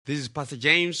This is Pastor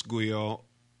James Guyo,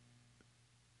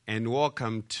 and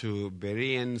welcome to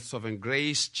Berean Sovereign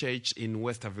Grace Church in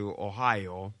Westerville,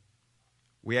 Ohio.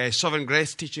 We are a Sovereign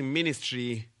Grace teaching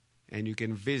ministry, and you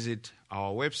can visit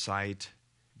our website,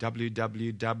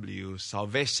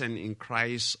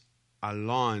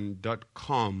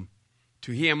 www.salvationinchristalone.com,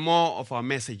 to hear more of our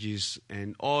messages,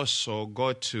 and also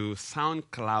go to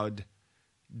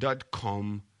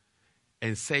soundcloud.com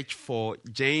and search for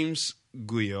James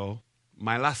Guyo.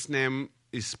 My last name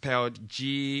is spelled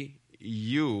Guyo,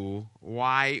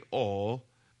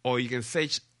 or you can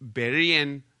search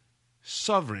Berean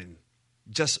Sovereign,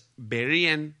 just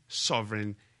Berean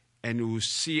Sovereign, and you will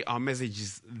see our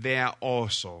messages there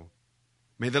also.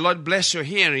 May the Lord bless your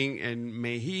hearing, and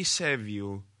may He serve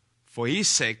you for His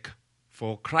sake,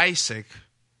 for Christ's sake,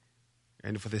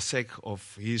 and for the sake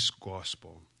of His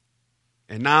gospel.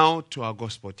 And now to our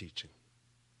gospel teaching.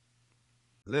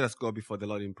 Let us go before the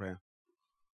Lord in prayer.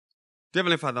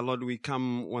 Heavenly Father, Lord, we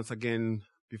come once again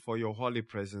before your holy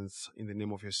presence in the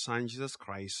name of your Son, Jesus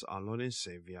Christ, our Lord and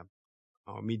Savior,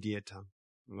 our mediator.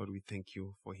 Lord, we thank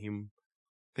you for him.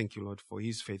 Thank you, Lord, for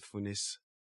his faithfulness.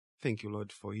 Thank you,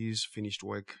 Lord, for his finished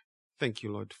work. Thank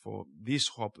you, Lord, for this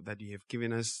hope that you have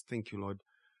given us. Thank you, Lord,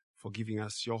 for giving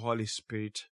us your Holy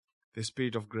Spirit, the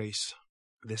Spirit of grace,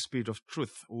 the Spirit of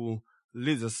truth, who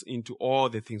leads us into all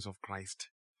the things of Christ.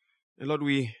 And Lord,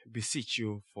 we beseech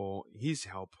you for his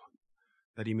help,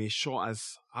 that he may show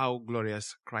us how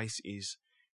glorious Christ is.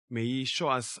 May he show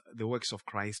us the works of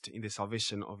Christ in the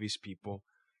salvation of his people.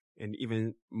 And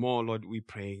even more, Lord, we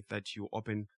pray that you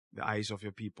open the eyes of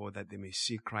your people, that they may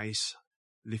see Christ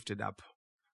lifted up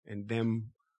and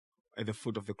them at the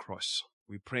foot of the cross.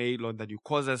 We pray, Lord, that you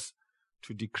cause us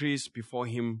to decrease before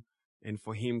him and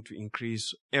for him to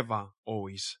increase ever,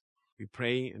 always. We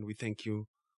pray and we thank you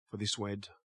for this word.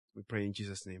 We pray in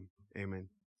Jesus' name. Amen.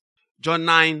 John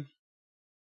 9,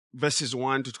 verses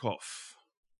 1 to 12.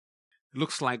 It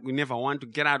looks like we never want to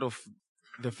get out of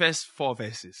the first 4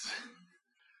 verses.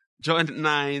 John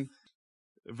 9,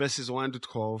 verses 1 to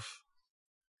 12.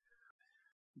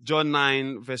 John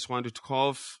 9, verse 1 to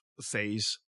 12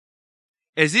 says,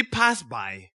 as he passed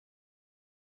by,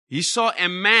 he saw a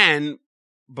man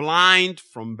blind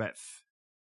from birth.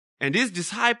 And his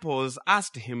disciples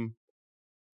asked him,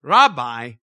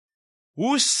 Rabbi,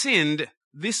 who sinned,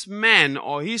 this man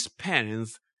or his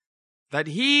parents, that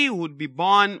he would be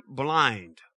born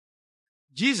blind?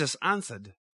 Jesus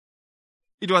answered,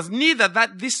 it was neither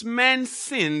that this man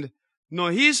sinned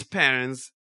nor his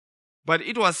parents, but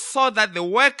it was so that the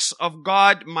works of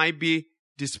God might be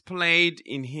displayed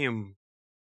in him.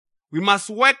 We must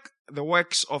work the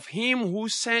works of him who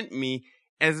sent me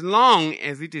as long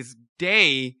as it is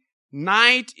day.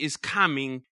 Night is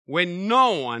coming when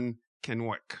no one can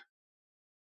work.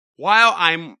 While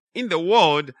I'm in the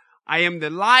world, I am the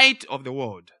light of the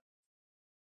world.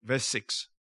 Verse 6.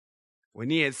 When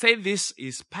he had said this,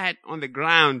 he spat on the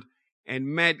ground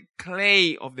and made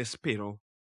clay of the spittle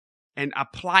and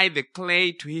applied the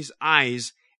clay to his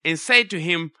eyes and said to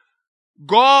him,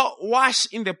 go wash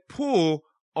in the pool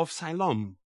of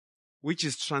Siloam, which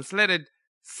is translated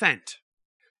sent.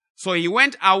 So he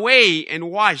went away and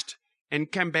washed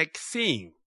and came back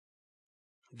seeing.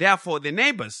 Therefore the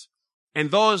neighbors and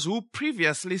those who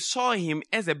previously saw him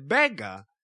as a beggar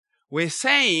were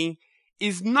saying,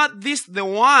 is not this the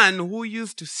one who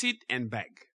used to sit and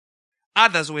beg?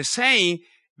 Others were saying,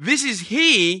 this is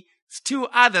he. Still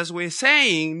others were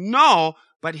saying, no,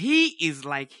 but he is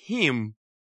like him.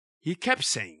 He kept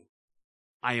saying,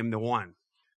 I am the one.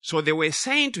 So they were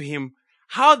saying to him,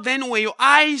 how then were your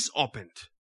eyes opened?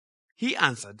 He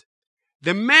answered,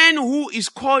 the man who is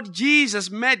called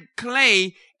Jesus made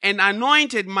clay and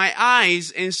anointed my eyes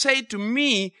and said to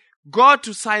me, go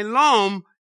to Siloam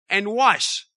and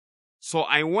wash. So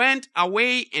I went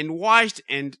away and washed,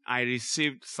 and I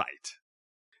received sight.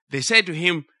 They said to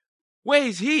him, where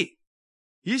is he?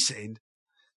 He said,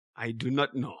 I do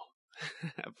not know.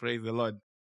 Praise the Lord.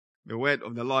 The word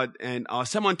of the Lord. And our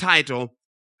sermon title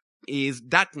is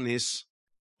Darkness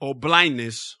or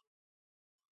Blindness,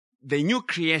 the New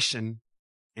Creation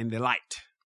and the Light.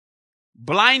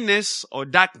 Blindness or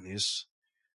darkness,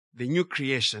 the new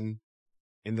creation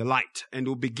and the light. And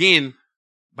we'll begin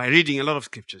by reading a lot of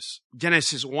scriptures.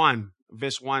 Genesis 1,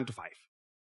 verse 1 to 5.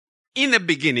 In the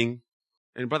beginning,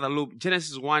 and Brother Luke,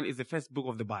 Genesis 1 is the first book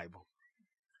of the Bible.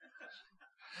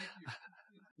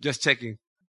 Just checking.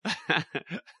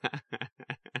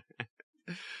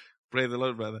 Praise the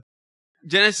Lord, brother.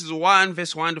 Genesis 1,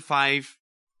 verse 1 to 5.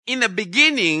 In the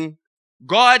beginning,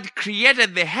 God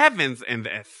created the heavens and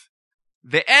the earth.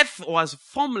 The earth was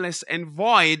formless and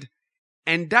void,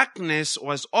 and darkness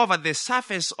was over the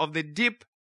surface of the deep,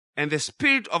 and the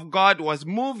Spirit of God was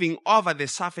moving over the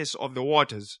surface of the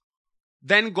waters.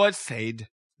 Then God said,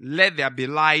 "Let there be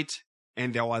light,"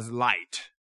 and there was light.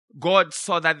 God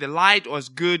saw that the light was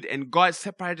good, and God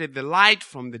separated the light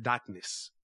from the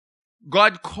darkness.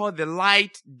 God called the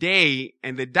light day,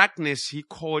 and the darkness he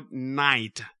called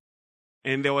night.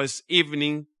 And there was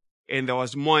evening, and there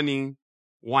was morning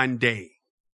one day.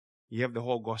 You have the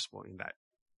whole gospel in that.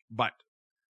 But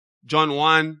John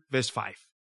 1 verse 5.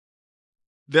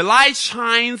 The light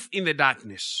shines in the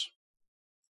darkness,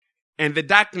 and the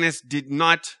darkness did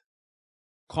not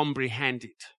comprehend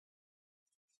it.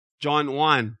 John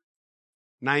 1,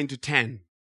 9 to 10.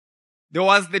 There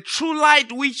was the true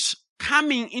light which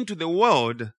coming into the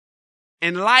world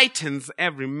enlightens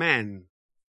every man.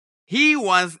 He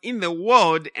was in the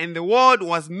world, and the world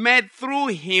was made through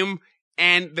him,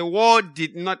 and the world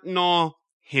did not know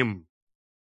him.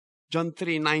 John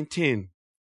 3:19.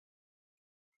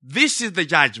 This is the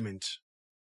judgment,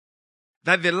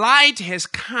 that the light has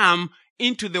come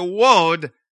into the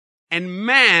world, and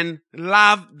men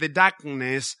loved the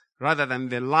darkness rather than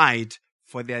the light,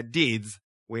 for their deeds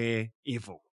were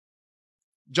evil.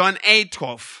 John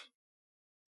 8:12.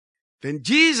 Then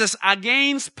Jesus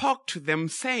again spoke to them,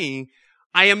 saying,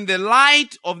 "I am the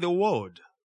light of the world.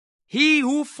 He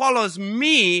who follows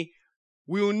me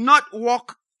will not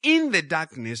walk in the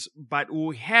darkness, but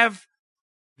will have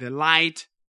the light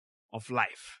of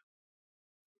life."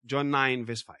 John 9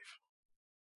 verse 5.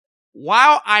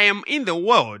 While I am in the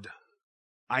world,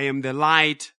 I am the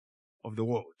light of the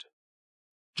world.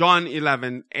 John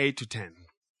 11, 8 to 10.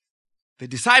 The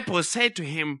disciples said to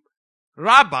him,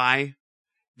 "Rabbi,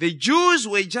 the Jews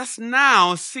were just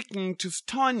now seeking to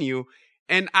stone you,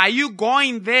 and are you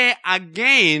going there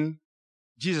again?"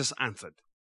 Jesus answered,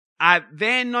 "Are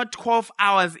there not 12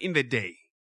 hours in the day?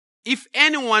 If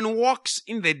anyone walks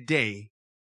in the day,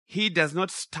 he does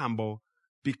not stumble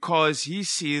because he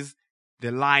sees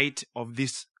the light of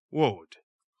this world.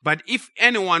 But if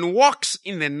anyone walks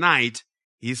in the night,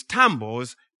 he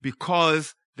stumbles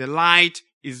because the light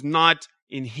is not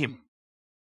in him."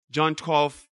 John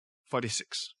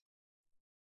 12:46.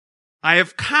 I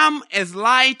have come as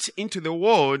light into the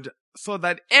world, so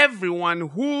that everyone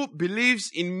who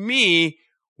believes in me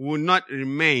will not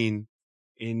remain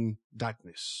in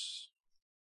darkness.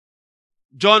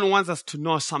 John wants us to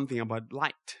know something about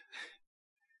light.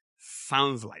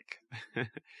 Sounds like.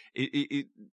 It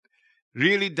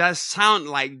really does sound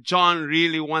like John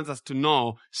really wants us to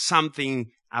know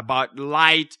something about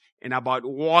light and about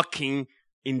walking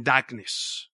in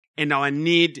darkness, and our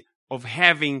need of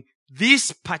having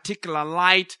this particular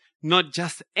light, not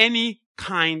just any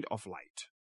kind of light.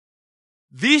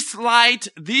 This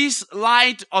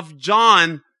light of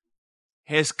John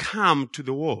has come to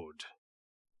the world,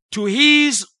 to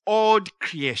his old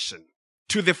creation,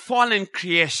 to the fallen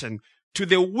creation, to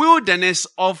the wilderness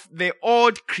of the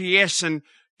old creation,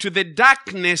 to the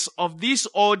darkness of this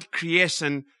old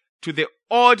creation, to the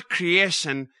old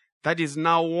creation that is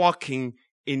now walking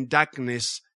in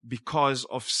darkness because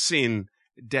of sin,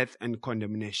 death, and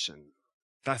condemnation.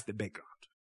 That's the background.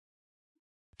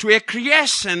 To a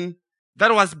creation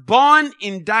that was born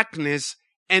in darkness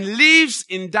and lives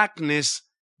in darkness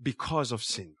because of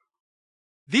sin.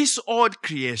 This old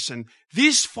creation,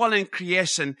 this fallen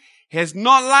creation, has no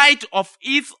light of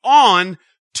its own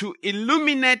to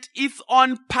illuminate its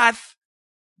own path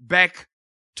back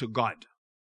to God.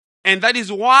 And that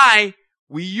is why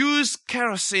we use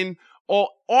kerosene or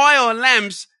oil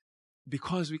lamps,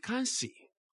 because we can't see.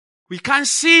 We can't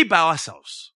see by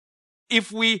ourselves.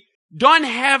 If we don't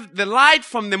have the light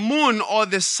from the moon or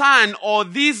the sun or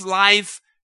these lights,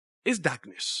 it's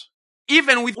darkness.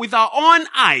 Even with our own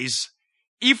eyes,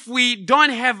 if we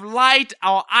don't have light,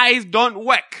 our eyes don't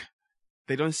work.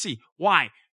 They don't see.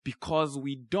 Why? Because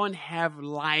we don't have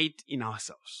light in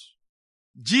ourselves.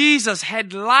 Jesus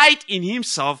had light in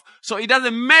himself, so it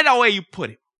doesn't matter where you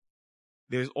put him.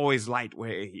 There's always light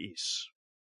where he is.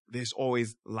 There's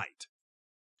always light.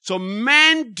 So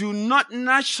men do not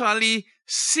naturally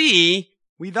see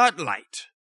without light.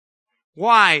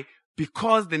 Why?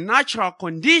 Because the natural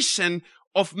condition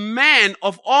of man,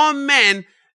 of all men,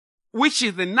 which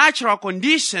is the natural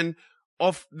condition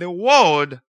of the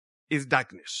world, is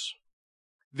darkness.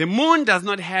 The moon does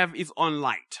not have its own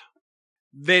light.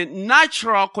 The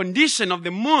natural condition of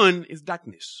the moon is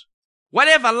darkness.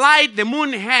 Whatever light the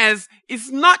moon has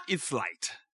is not its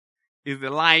light. It's the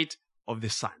light of the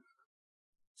sun.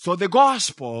 So the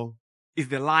gospel is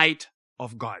the light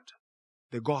of God.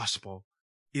 The gospel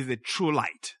is the true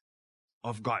light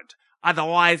of God.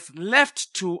 Otherwise,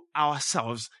 left to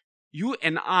ourselves, you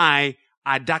and I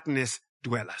are darkness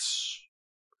dwellers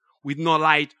with no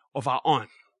light of our own.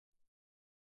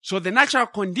 So the natural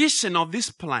condition of this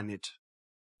planet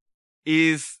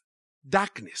is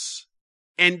darkness.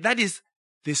 And that is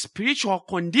the spiritual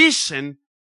condition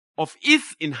of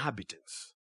its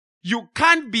inhabitants. You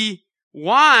can't be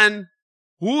one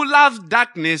who loves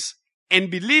darkness and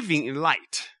be living in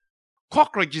light.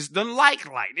 Cockroaches don't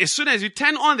like light. As soon as you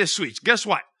turn on the switch, guess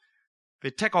what? They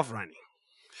take off running.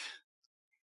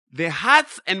 The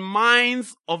hearts and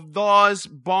minds of those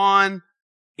born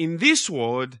in this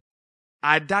world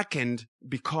are darkened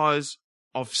because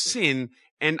of sin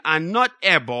and are not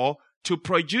able to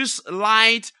produce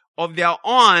light of their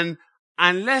own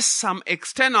unless some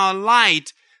external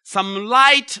light, some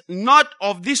light not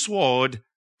of this world,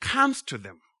 comes to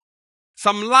them.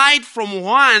 Some light from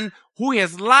one who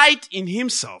has light in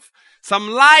himself. Some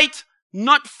light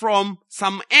not from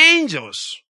some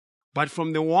angels, but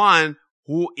from the one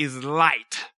who is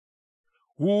light,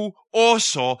 who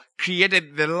also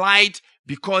created the light,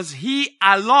 because he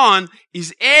alone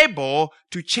is able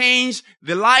to change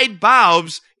the light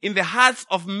bulbs in the hearts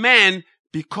of men,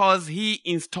 because he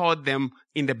installed them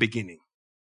in the beginning.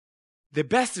 The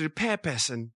best repair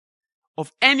person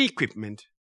of any equipment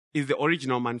is the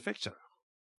original manufacturer.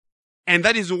 And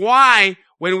that is why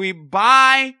when we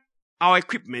buy our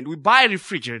equipment, we buy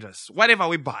refrigerators, whatever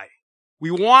we buy,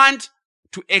 we want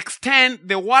to extend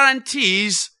the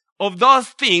warranties of those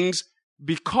things,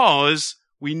 because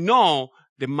we know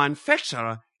the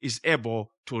manufacturer is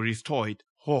able to restore it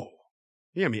whole.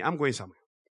 Hear me, I'm going somewhere.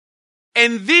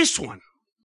 And this one,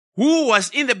 who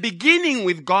was in the beginning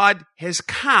with God, has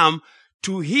come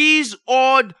to his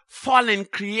old fallen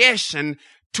creation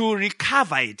to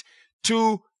recover it,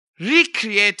 to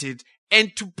recreate it,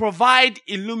 and to provide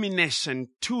illumination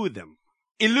to them.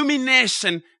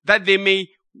 Illumination that they may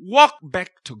walk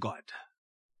back to God.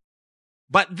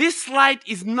 But this light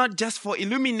is not just for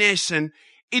illumination,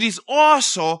 it is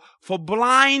also for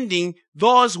blinding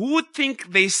those who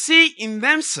think they see in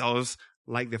themselves,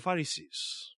 like the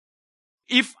Pharisees.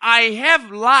 If I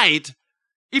have light,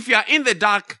 if you are in the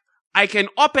dark, I can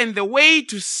open the way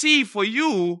to see for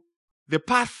you the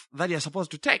path that you are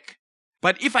supposed to take.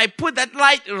 But if I put that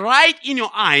light right in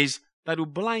your eyes, that will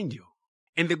blind you.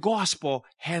 And the gospel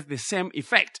has the same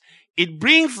effect. It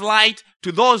brings light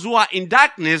to those who are in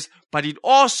darkness, but it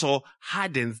also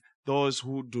hardens those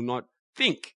who do not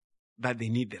think that they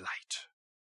need the light.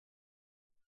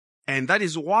 And that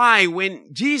is why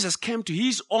when Jesus came to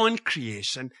his own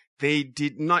creation, they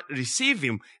did not receive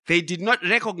him. They did not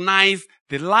recognize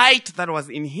the light that was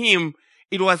in him.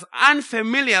 It was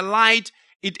unfamiliar light.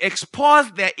 It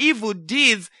exposed their evil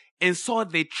deeds, and so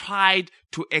they tried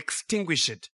to extinguish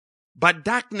it. But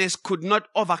darkness could not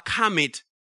overcome it.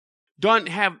 Don't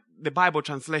have the Bible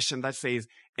translation that says,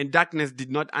 and darkness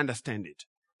did not understand it.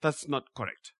 That's not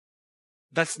correct.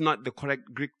 That's not the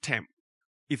correct Greek term.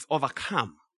 It's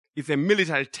overcome. It's a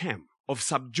military term of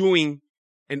subduing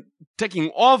and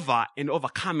taking over and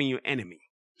overcoming your enemy.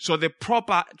 So the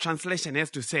proper translation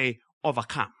has to say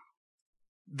overcome.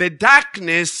 The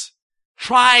darkness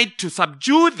tried to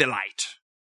subdue the light,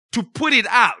 to put it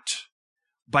out,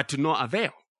 but to no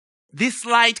avail. This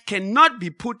light cannot be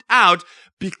put out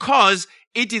because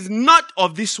it is not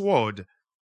of this world.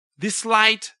 This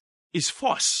light is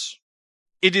force.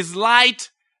 It is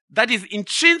light that is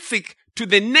intrinsic to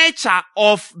the nature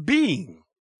of being.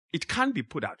 It can't be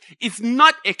put out. It's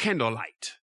not a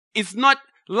candlelight. It's not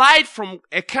light from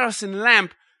a kerosene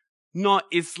lamp. No,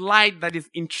 it's light that is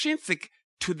intrinsic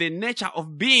to the nature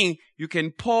of being. You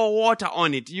can pour water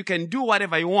on it. You can do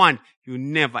whatever you want. You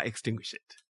never extinguish it.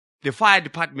 The fire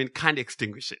department can't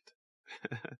extinguish it.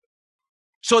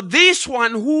 So this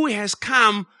one who has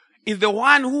come is the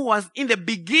one who was in the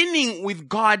beginning with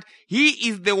God. He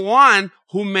is the one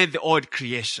who made the old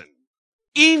creation.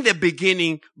 In the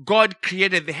beginning, God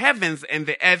created the heavens and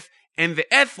the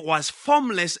earth was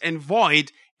formless and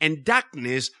void, and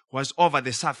darkness was over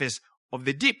the surface of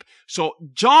the deep. So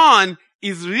John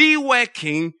is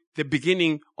reworking the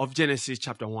beginning of Genesis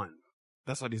chapter 1.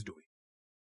 That's what he's doing.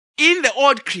 In the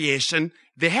old creation,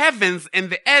 the heavens and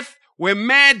the earth were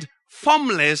made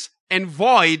formless and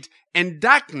void, and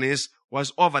darkness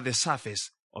was over the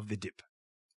surface of the deep.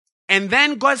 And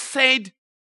then God said,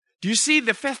 do you see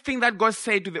the first thing that God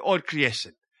said to the old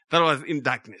creation that was in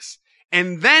darkness?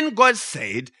 And then God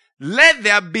said, let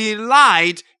there be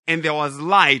light, and there was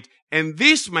light. And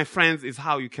this, my friends, is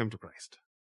how you came to Christ.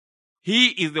 He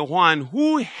is the one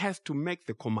who has to make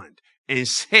the command and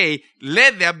say,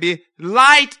 let there be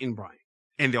light in Brian.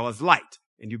 And there was light,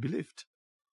 and you believed.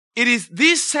 It is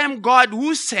this same God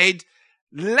who said,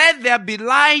 let there be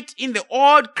light in the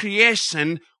old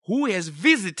creation who has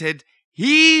visited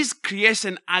his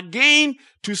creation again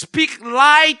to speak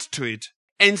light to it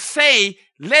and say,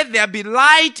 let there be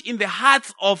light in the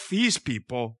hearts of his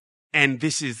people. And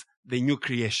this is the new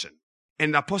creation.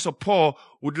 And Apostle Paul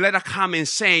would later come and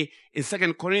say in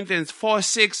 2 Corinthians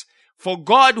 4:6, for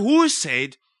God who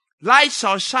said, light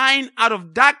shall shine out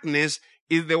of darkness,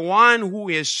 is the one who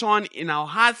has shone in our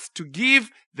hearts to give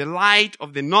the light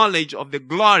of the knowledge of the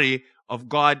glory of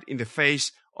God in the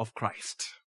face of Christ.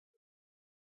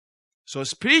 So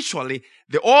spiritually,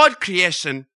 the old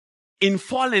creation in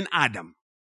fallen Adam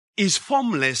is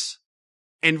formless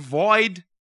and void,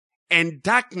 and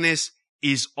darkness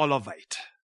is all over it.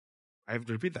 I have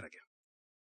to repeat that again.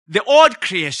 The old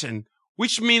creation,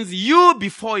 which means you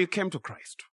before you came to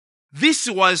Christ. This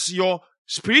was your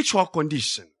spiritual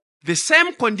condition. The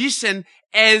same condition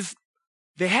as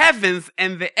the heavens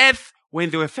and the earth when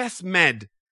they were first made.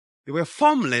 They were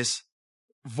formless,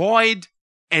 void,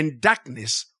 and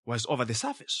darkness was over the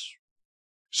surface.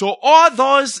 So all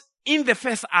those in the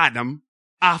first Adam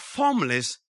are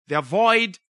formless, they are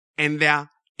void, and they are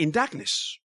in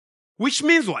darkness. Which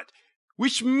means what?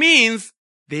 Which means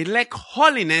they lack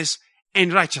holiness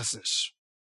and righteousness.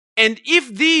 And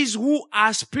if these who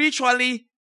are spiritually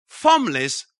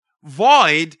formless,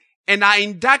 void, and are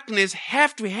in darkness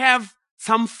have to have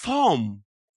some form,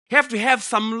 have to have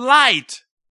some light,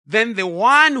 then the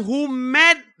one who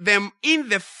made them in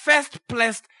the first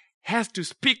place has to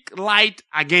speak light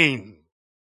again.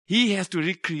 He has to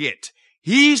recreate.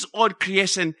 His old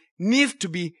creation needs to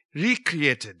be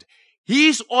recreated.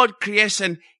 His old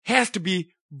creation has to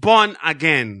be born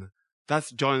again.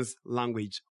 That's John's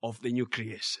language of the new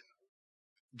creation.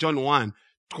 John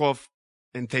 1:12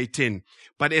 and 13.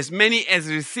 But as many as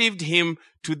received him,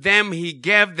 to them he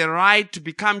gave the right to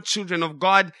become children of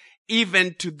God,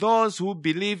 even to those who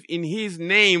believe in his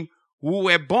name, who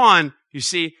were born. You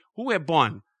see, who were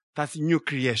born? That's new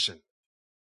creation.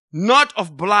 Not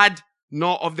of blood,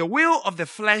 nor of the will of the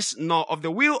flesh, nor of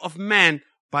the will of man,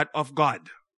 but of God.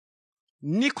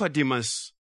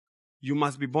 Nicodemus, you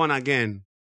must be born again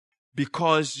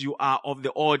because you are of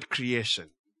the old creation.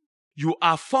 You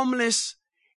are formless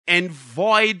and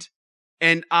void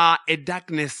and are a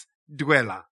darkness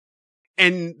dweller.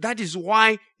 And that is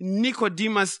why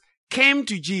Nicodemus came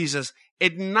to Jesus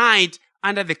at night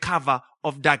under the cover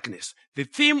of darkness. The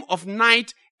theme of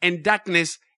night and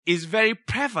darkness is very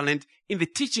prevalent in the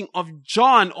teaching of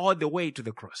John all the way to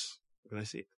the cross. Can I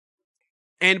see it?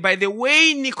 And by the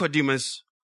way, Nicodemus,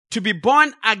 to be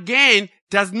born again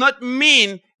does not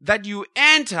mean that you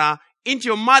enter into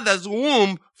your mother's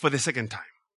womb for the second time.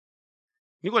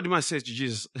 Nicodemus says to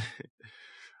Jesus,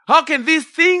 how can these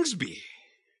things be?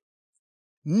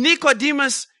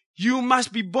 Nicodemus, you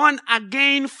must be born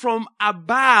again from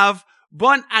above,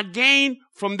 born again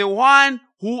from the one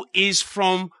who is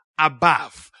from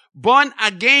above, born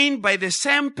again by the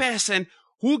same person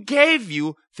who gave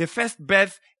you the first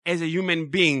birth as a human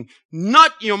being,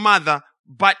 not your mother,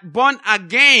 but born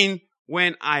again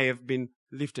when I have been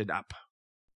lifted up.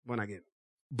 Born again.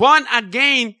 Born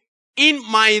again in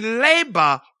my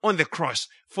labor on the cross.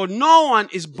 For no one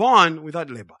is born without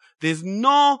labor. There's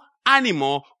no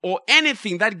animal or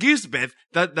anything that gives birth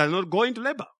that does not go into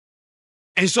labor.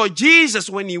 And so Jesus,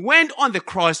 when he went on the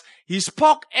cross, he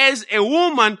spoke as a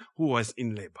woman who was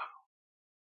in labor.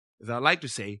 As I like to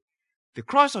say, the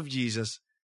cross of Jesus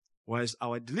was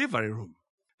our delivery room.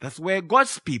 That's where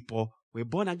God's people were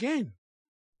born again.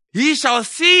 He shall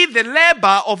see the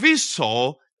labor of his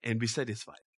soul and be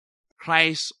satisfied.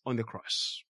 Christ on the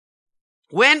cross.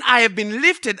 When I have been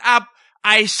lifted up,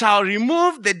 I shall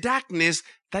remove the darkness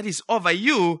that is over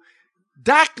you.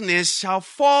 Darkness shall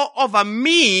fall over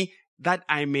me that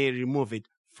I may remove it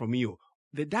from you.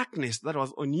 The darkness that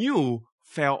was on you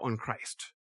fell on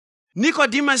Christ.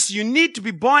 Nicodemus, you need to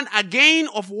be born again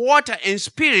of water and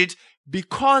spirit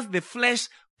because the flesh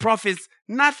profits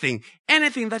nothing.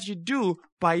 Anything that you do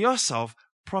by yourself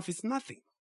profits nothing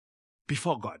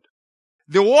before God.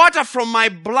 The water from my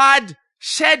blood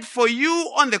shed for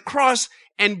you on the cross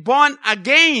and born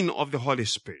again of the Holy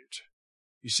Spirit.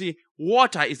 You see,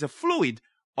 water is a fluid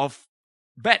of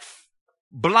birth.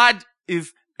 Blood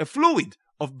is a fluid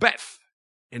of birth.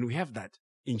 And we have that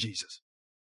in Jesus.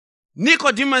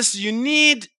 Nicodemus, you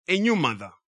need a new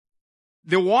mother.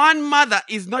 The one mother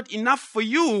is not enough for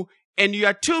you, and you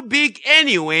are too big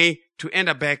anyway to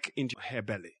enter back into her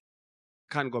belly.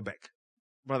 Can't go back.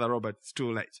 Brother Robert, it's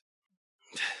too late.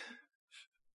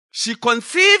 She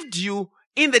conceived you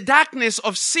in the darkness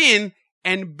of sin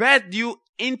and birthed you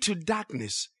into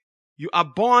darkness. You are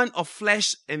born of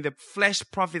flesh, and the flesh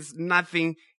profits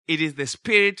nothing it is the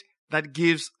Spirit that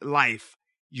gives life.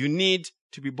 You need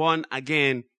to be born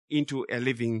again into a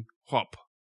living hope.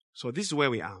 So this is where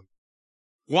we are.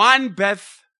 One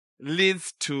birth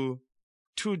leads to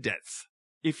two deaths.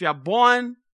 If you are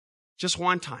born just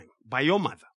one time by your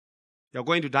mother, you're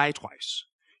going to die twice.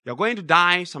 You're going to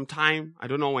die sometime, I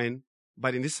don't know when,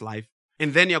 but in this life.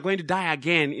 And then you're going to die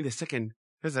again in the second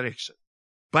resurrection.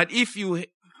 But if you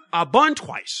are born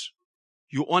twice,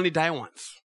 you only die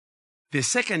once. The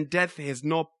second death has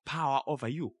no power over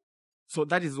you. So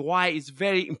that is why it's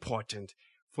very important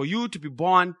for you to be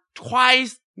born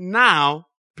twice now,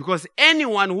 because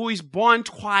anyone who is born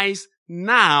twice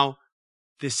now,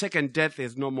 the second death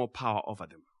has no more power over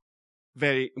them.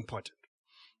 Very important.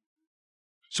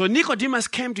 So Nicodemus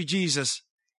came to Jesus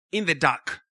in the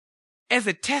dark as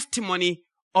a testimony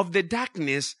of the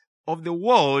darkness of the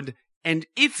world and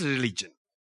its religion.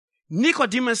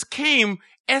 Nicodemus came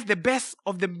as the best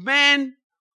of the men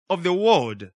of the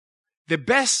world, the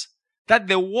best that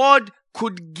the world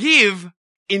could give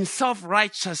in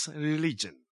self-righteous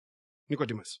religion.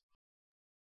 Nicodemus.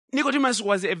 Nicodemus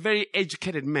was a very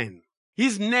educated man.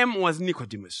 His name was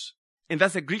Nicodemus, and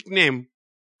that's a Greek name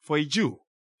for a Jew.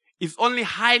 It's only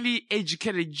highly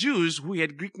educated Jews who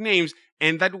had Greek names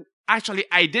and that actually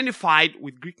identified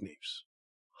with Greek names.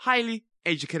 Highly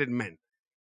educated man.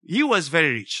 He was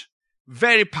very rich,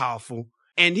 very powerful,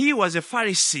 and he was a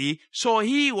Pharisee, so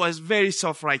he was very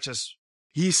self-righteous.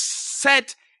 He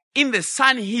sat in the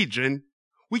Sanhedrin,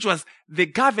 which was the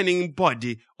governing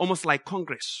body, almost like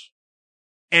Congress.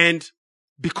 And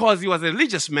because he was a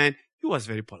religious man, he was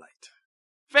very polite.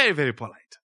 Very, very polite.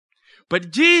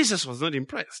 But Jesus was not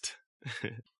impressed.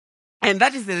 And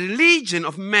that is the religion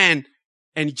of man.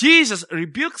 And Jesus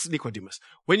rebukes Nicodemus.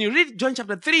 When you read John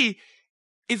chapter 3,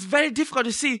 it's very difficult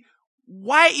to see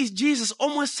why is Jesus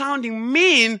almost sounding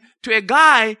mean to a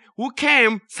guy who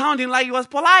came sounding like he was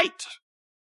polite.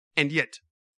 And yet,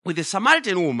 with the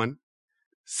Samaritan woman,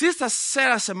 Sister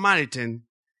Sarah Samaritan,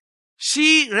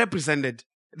 she represented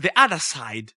the other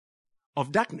side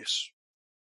of darkness.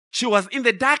 She was in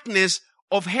the darkness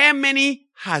of her many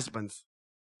husbands,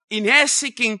 in her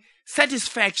seeking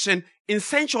satisfaction in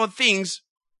sensual things,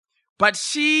 but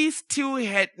she still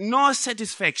had no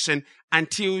satisfaction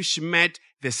until she met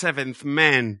the seventh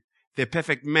man, the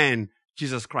perfect man,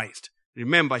 Jesus Christ.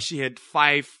 Remember, she had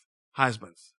 5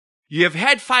 husbands. You have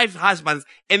had 5 husbands,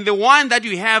 and the one that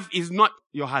you have is not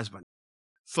your husband.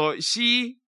 So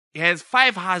she has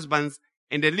 5 husbands,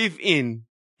 and they live in,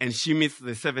 and she meets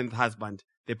the 7th husband,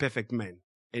 the perfect man,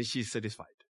 and she's satisfied.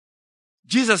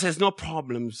 Jesus has no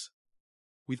problems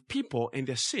with people and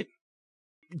their sin.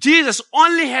 Jesus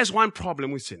only has one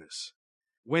problem with sinners: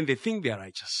 when they think they are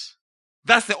righteous.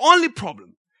 That's the only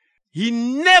problem. He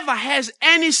never has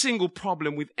any single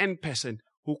problem with any person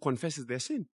who confesses their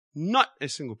sin. Not a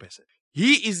single person.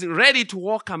 He is ready to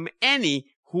welcome any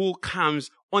who comes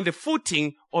on the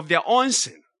footing of their own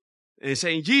sin and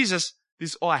saying, Jesus,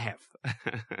 this is all I have.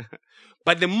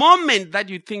 But the moment that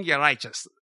you think you're righteous,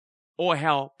 all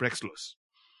hell breaks loose.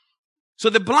 So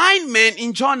the blind man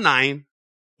in John 9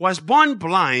 was born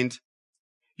blind.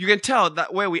 You can tell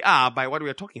that where we are by what we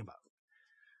are talking about.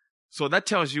 So that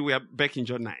tells you we are back in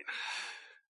John 9.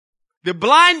 The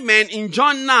blind man in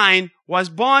John 9 was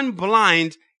born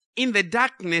blind in the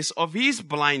darkness of his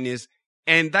blindness,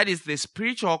 and that is the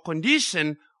spiritual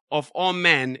condition of all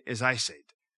men, as I said.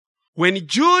 When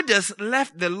Judas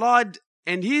left the Lord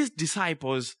and his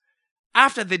disciples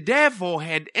after the devil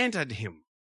had entered him,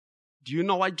 do you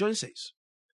know what John says?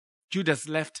 Judas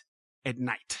left at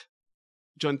night.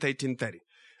 John 13:30.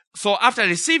 So after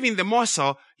receiving the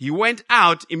morsel, he went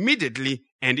out immediately,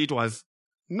 and it was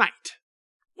night.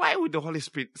 Why would the Holy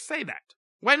Spirit say that?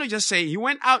 Why not just say he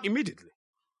went out immediately?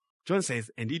 John says,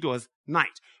 and it was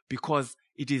night, because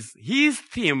it is his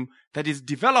theme that is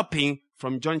developing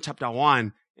from John chapter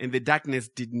 1, and the darkness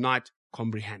did not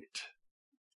comprehend it.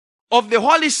 Of the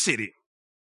holy city,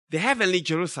 the heavenly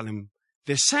Jerusalem,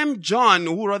 the same John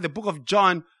who wrote the book of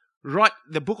John wrote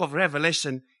the book of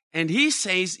Revelation, and he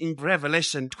says in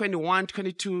Revelation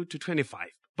 21:22-25,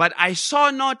 but I saw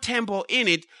no temple in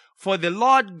it, for the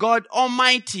Lord God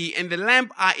Almighty and the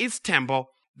Lamb are its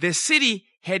temple. The city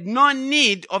had no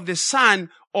need of the sun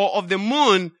or of the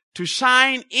moon to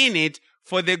shine in it,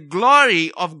 for the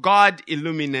glory of God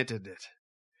illuminated it.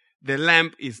 The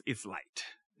lamp is its light.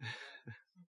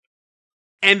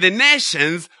 And the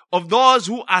nations of those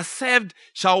who are saved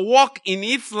shall walk in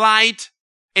its light,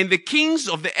 and the kings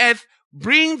of the earth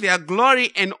bring their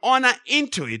glory and honor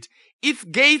into it. Its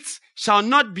gates shall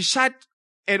not be shut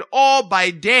at all by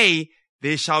day.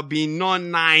 There shall be no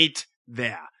night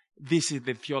there. This is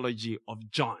the theology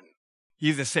of John.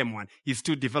 He's the same one. He's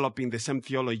still developing the same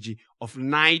theology of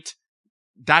night,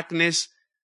 darkness,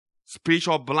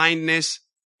 spiritual blindness,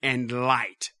 and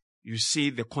light. You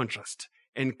see the contrast.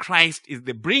 And Christ is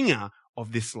the bringer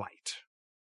of this light.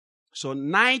 So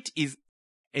night is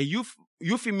a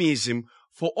euphemism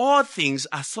for all things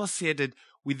associated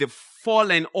with the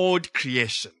fallen old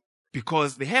creation.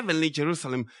 Because the heavenly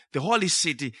Jerusalem, the holy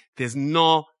city, there's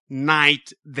no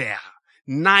night there.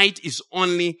 Night is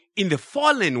only in the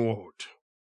fallen world.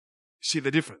 See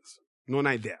the difference? No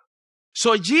night there.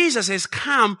 So Jesus has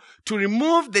come to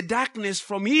remove the darkness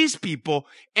from his people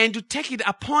and to take it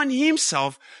upon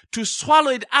himself to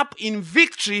swallow it up in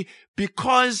victory,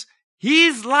 because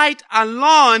his light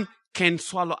alone can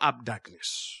swallow up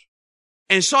darkness.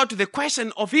 And so to the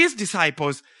question of his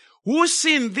disciples, who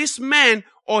sinned, this man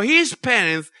or his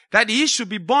parents, that he should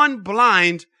be born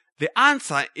blind, the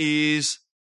answer is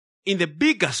in the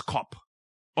bigger scope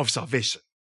of salvation.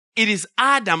 It is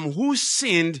Adam who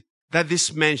sinned that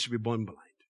this man should be born blind.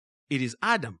 It is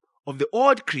Adam of the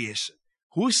old creation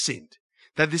who sinned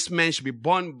that this man should be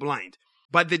born blind.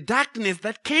 But the darkness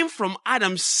that came from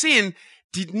Adam's sin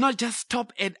did not just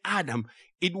stop at Adam.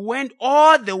 It went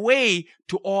all the way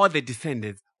to all the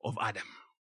descendants of Adam,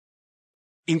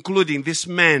 including this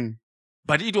man.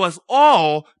 But it was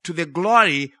all to the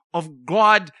glory of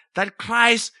God that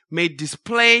Christ may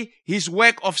display his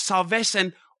work of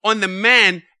salvation on the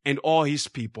man and all his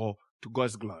people to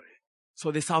God's glory.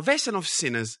 So the salvation of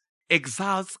sinners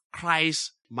exalts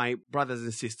Christ, my brothers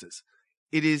and sisters.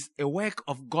 It is a work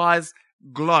of God's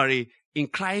glory in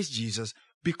Christ Jesus,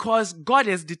 because God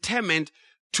has determined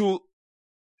to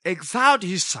exalt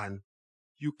his Son.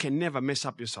 You can never mess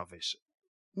up your salvation.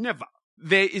 Never.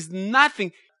 There is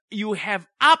nothing. You have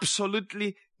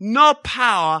absolutely no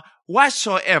power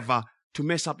whatsoever to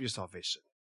mess up your salvation.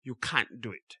 You can't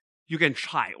do it. You can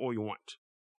try all you want.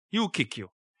 He will kick you,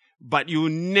 but you will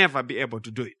never be able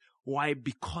to do it. Why?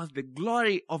 Because the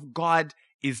glory of God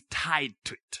is tied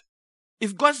to it.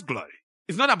 It's God's glory.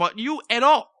 It's not about you at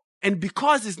all. And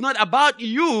because it's not about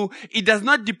you, it does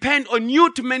not depend on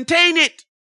you to maintain it.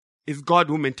 It's God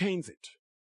who maintains it.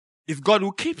 It's God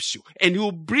who keeps you. And he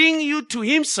will bring you to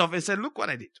himself and say, look what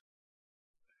I did.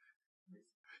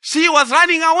 She was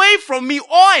running away from me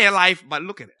all her life, but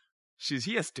look at it. She's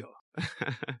here still.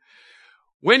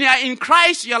 When you are in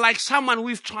Christ, you're like someone who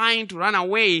is trying to run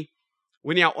away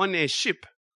when you are on a ship.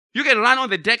 You can run on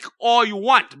the deck all you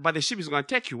want, but the ship is going to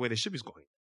take you where the ship is going.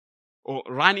 Or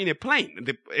run in a plane.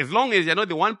 As long as you're not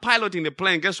the one piloting the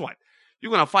plane, guess what?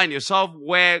 You're going to find yourself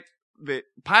where the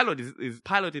pilot is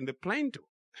piloting the plane to.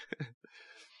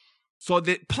 So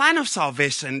the plan of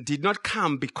salvation did not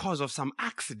come because of some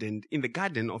accident in the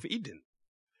Garden of Eden.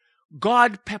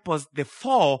 God purposed the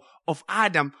fall of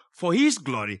Adam for his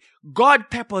glory.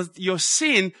 God purposed your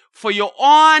sin for your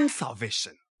own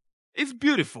salvation. It's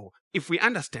beautiful if we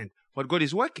understand what God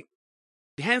is working.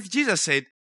 Hence Jesus said,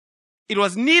 it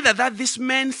was neither that this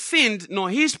man sinned nor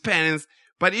his parents,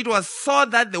 but it was so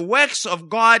that the works of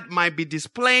God might be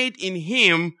displayed in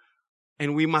him,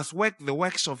 and we must work the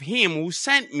works of him who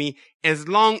sent me as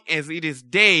long as it is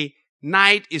day.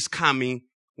 Night is coming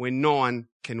when no one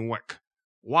can work.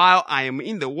 While I am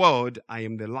in the world, I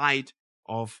am the light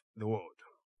of the world.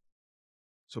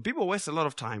 So people waste a lot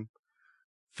of time,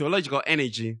 theological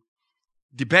energy,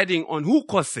 debating on who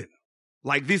caused sin,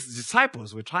 like these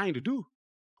disciples were trying to do.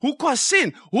 Who caused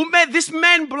sin? Who made this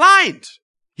man blind?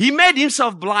 He made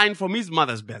himself blind from his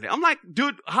mother's belly. I'm like,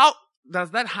 dude, how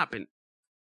does that happen?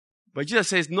 But Jesus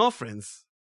says, no, friends.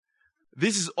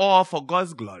 This is all for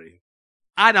God's glory.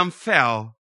 Adam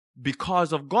fell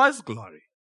because of God's glory.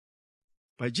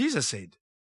 But Jesus said,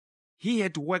 he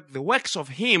had to work the works of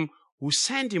him who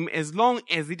sent him as long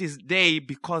as it is day,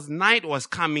 because night was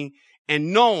coming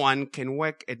and no one can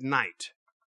work at night.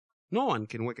 No one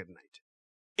can work at night.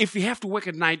 If you have to work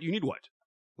at night, you need what?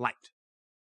 Light.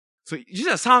 So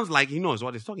Jesus sounds like he knows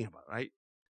what he's talking about, right?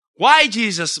 Why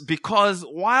Jesus? Because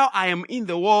while I am in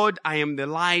the world, I am the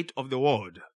light of the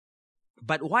world.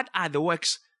 But what are the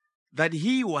works that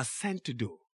he was sent to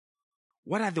do?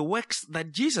 What are the works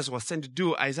that Jesus was sent to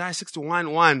do? Isaiah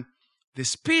 61:1, the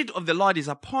Spirit of the Lord is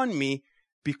upon me,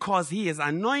 because he has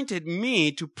anointed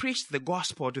me to preach the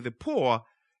gospel to the poor.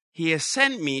 He has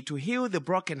sent me to heal the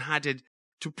brokenhearted,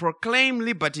 to proclaim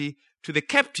liberty to the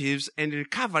captives and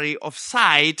recovery of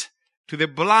sight to the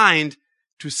blind,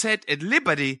 to set at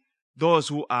liberty those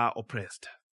who are oppressed.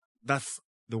 That's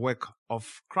the work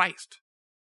of Christ.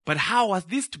 But how was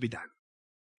this to be done?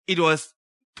 It was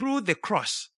through the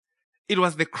cross. It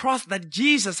was the cross that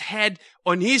Jesus had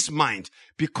on his mind,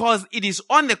 because it is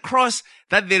on the cross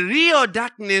that the real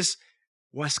darkness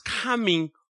was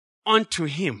coming unto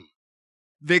him.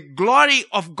 The glory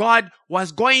of God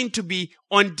was going to be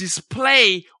on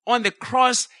display on the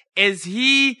cross as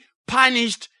he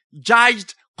punished,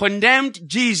 judged, condemned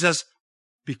Jesus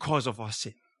because of our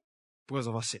sin. Because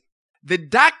of our sin. The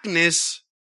darkness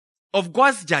of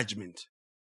God's judgment,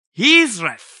 his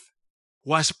wrath,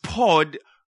 was poured,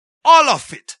 all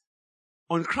of it,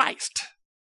 on Christ.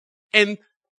 And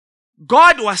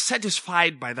God was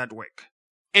satisfied by that work.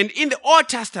 And in the Old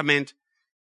Testament,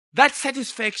 that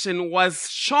satisfaction was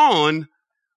shown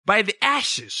by the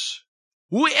ashes.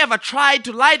 Whoever tried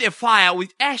to light a fire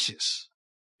with ashes,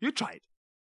 you tried.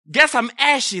 Get some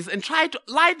ashes and try to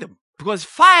light them, because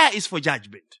fire is for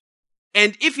judgment.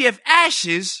 And if you have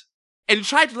ashes and you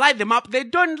try to light them up, they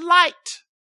don't light.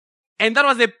 And that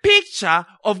was a picture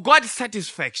of God's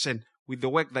satisfaction with the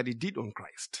work that he did on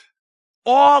Christ.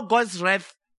 All God's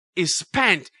wrath is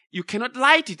spent. You cannot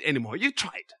light it anymore. You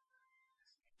tried.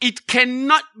 It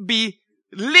cannot be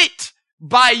lit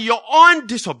by your own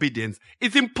disobedience.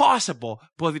 It's impossible,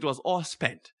 because it was all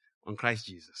spent on Christ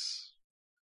Jesus.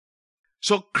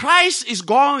 So Christ is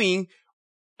going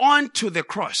onto the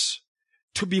cross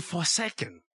to be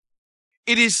forsaken.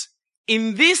 It is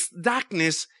in this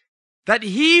darkness that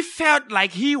he felt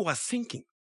like he was sinking.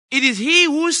 It is he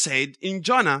who said in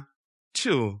Jonah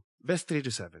 2, verse 3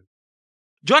 to 7.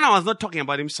 Jonah was not talking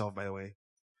about himself, by the way.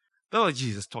 That was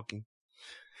Jesus talking.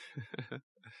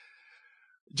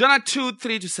 Jonah 2,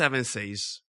 3 to 7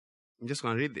 says, I'm just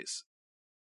going to read this.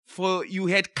 For you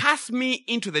had cast me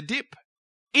into the deep,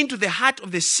 into the heart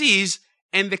of the seas,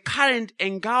 and the current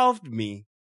engulfed me,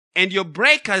 and your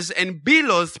breakers and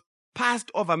billows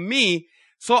passed over me.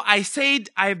 So I said,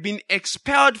 I've been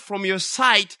expelled from your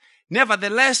sight.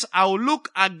 Nevertheless, I will look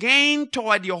again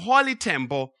toward your holy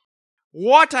temple.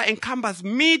 Water encompassed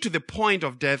me to the point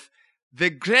of death. The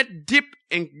great deep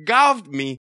engulfed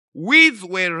me. Weeds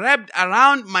were wrapped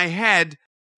around my head.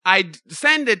 I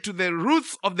descended to the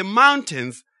roots of the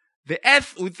mountains. The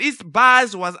earth with its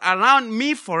bars was around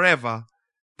me forever.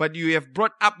 But you have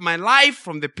brought up my life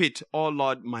from the pit, O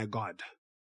Lord my God.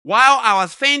 While I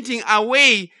was fainting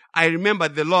away, I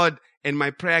remembered the Lord, and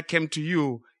my prayer came to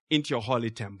you into your holy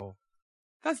temple.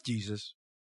 That's Jesus.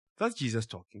 That's Jesus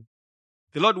talking.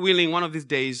 The Lord willing, one of these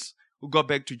days, we'll go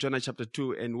back to Jonah chapter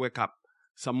 2 and wake up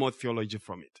some more theology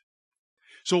from it.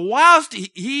 So whilst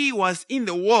he was in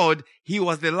the world, he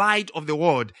was the light of the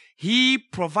world. He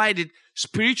provided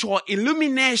spiritual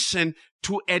illumination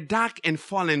to a dark and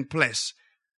fallen place.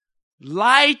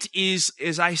 Light is,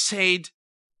 as I said,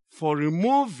 for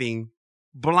removing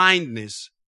blindness,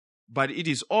 but it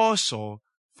is also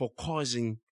for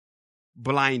causing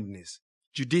blindness,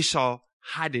 judicial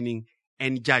hardening,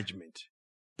 and judgment.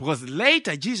 Because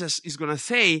later Jesus is going to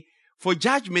say, for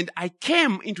judgment I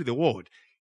came into the world.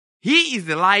 He is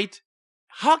the light.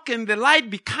 How can the light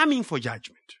be coming for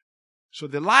judgment? So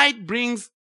the light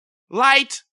brings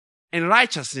light and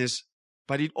righteousness,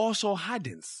 but it also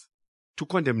hardens to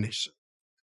condemnation.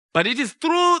 But it is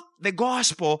through the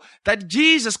gospel that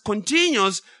Jesus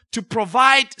continues to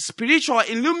provide spiritual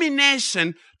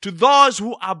illumination to those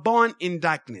who are born in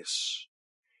darkness.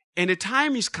 And the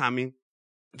time is coming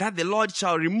that the Lord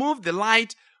shall remove the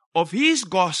light of his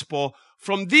gospel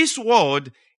from this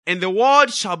world, and the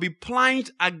world shall be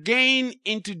plunged again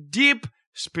into deep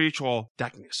spiritual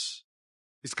darkness.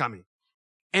 It's coming.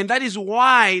 And that is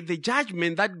why the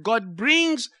judgment that God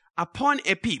brings upon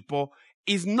a people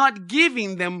is not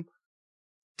giving them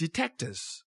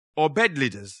detectors or bad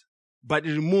leaders, but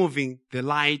removing the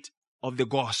light of the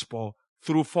gospel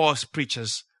through false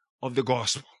preachers of the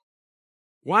gospel.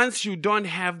 Once you don't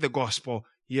have the gospel,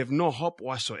 you have no hope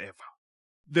whatsoever.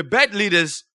 The bad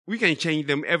leaders, we can change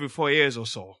them every 4 years or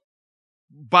so.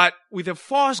 But with a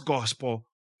false gospel,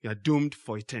 you are doomed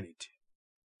for eternity.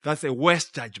 That's a worse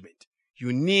judgment.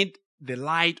 You need the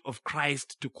light of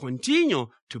Christ to continue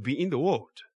to be in the world.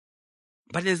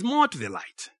 But there's more to the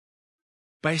light.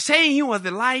 By saying he was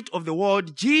the light of the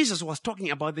world, Jesus was talking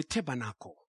about the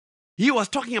tabernacle. He was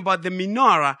talking about the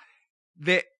menorah,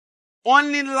 the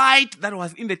only light that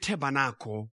was in the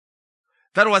tabernacle,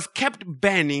 that was kept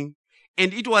burning.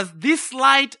 And it was this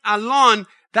light alone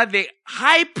that the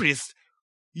high priest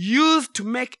used to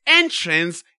make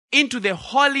entrance into the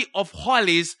Holy of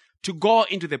Holies to go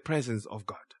into the presence of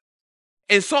God.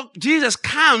 And so Jesus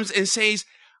comes and says,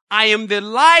 I am the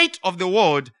light of the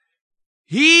world.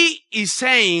 He is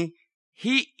saying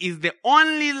he is the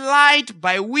only light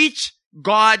by which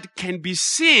God can be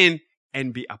seen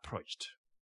and be approached.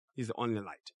 He's the only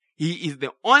light. He is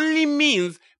the only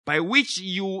means by which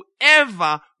you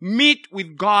ever meet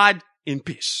with God in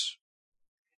peace.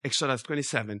 Exodus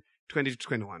 27, 20 to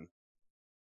 21.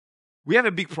 We have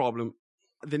a big problem.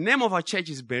 The name of our church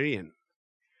is Berean.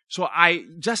 So I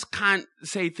just can't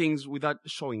say things without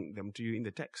showing them to you in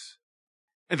the text.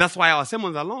 And that's why our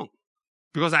sermons are long.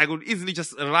 Because I could easily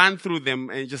just run through them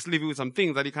and just leave you with some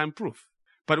things that you can't prove.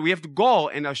 But we have to go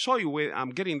and I'll show you where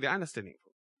I'm getting the understanding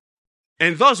from.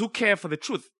 And those who care for the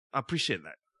truth appreciate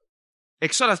that.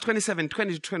 Exodus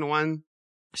 27:20-21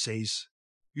 says,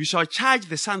 "You shall charge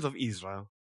the sons of Israel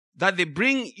that they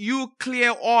bring you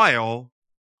clear oil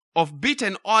of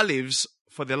beaten olives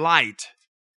for the light,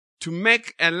 to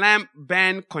make a lamp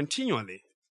burn continually.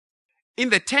 In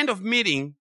the tent of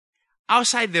meeting,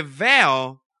 outside the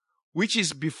veil, which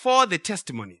is before the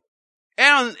testimony.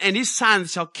 Aaron and his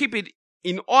sons shall keep it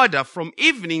in order from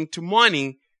evening to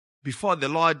morning before the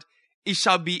Lord. It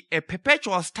shall be a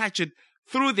perpetual statute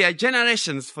through their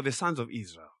generations for the sons of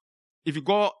Israel." If you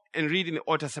go and read in the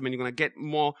Old Testament, you're going to get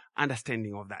more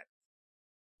understanding of that.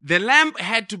 The lamp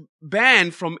had to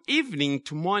burn from evening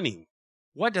to morning.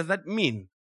 What does that mean?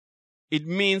 It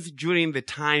means during the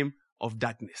time of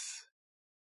darkness.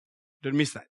 Don't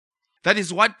miss that. That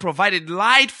is what provided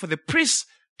light for the priests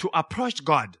to approach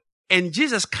God. And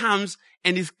Jesus comes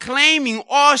and is claiming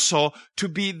also to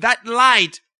be that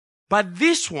light. But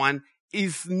this one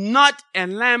is not a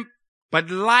lamp, but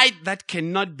light that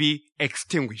cannot be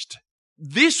extinguished.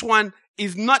 This one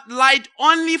is not light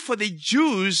only for the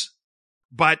Jews,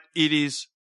 but it is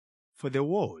for the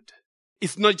world.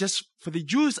 It's not just for the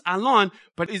Jews alone,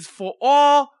 but it's for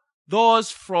all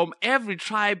those from every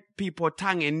tribe, people,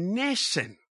 tongue, and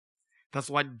nation. That's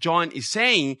what John is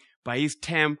saying by his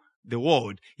term, the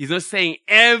world. He's not saying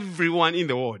everyone in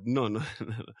the world. No.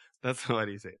 That's not what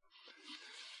he said.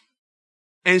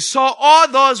 And so all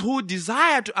those who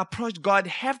desire to approach God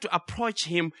have to approach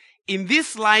him in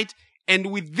this light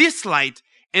and with this light.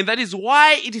 And that is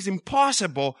why it is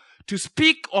impossible to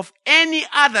speak of any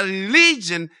other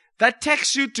religion that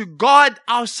takes you to God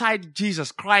outside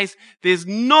Jesus Christ. There's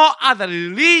no other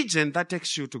religion that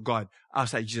takes you to God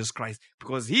outside Jesus Christ,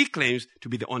 because he claims to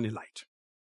be the only light.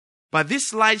 But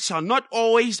this light shall not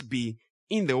always be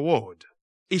in the world.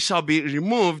 It shall be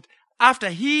removed after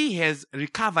he has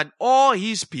recovered all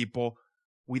his people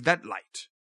with that light.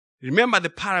 Remember the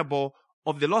parable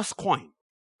of the lost coin.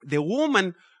 The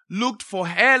woman looked for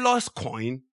her lost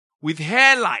coin with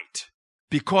her light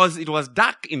because it was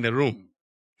dark in the room.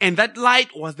 And that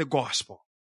light was the gospel.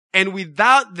 And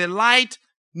without the light,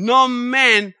 no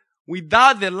man,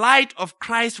 without the light of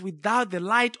Christ, without the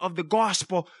light of the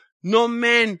gospel, no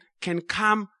man can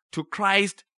come to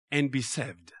Christ and be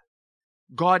saved.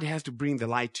 God has to bring the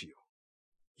light to you.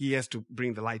 He has to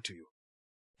bring the light to you.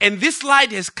 And this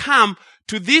light has come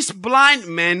to this blind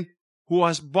man who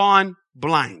was born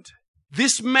blind.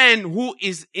 This man who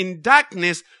is in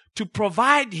darkness, to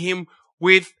provide him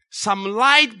with some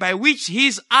light by which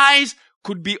his eyes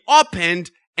could be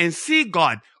opened and see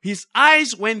God. His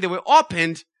eyes, when they were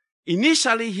opened,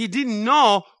 initially he didn't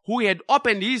know who had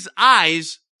opened his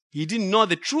eyes. He didn't know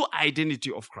the true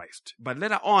identity of Christ. But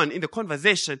later on in the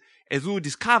conversation, as we will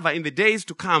discover in the days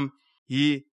to come,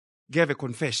 he gave a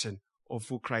confession of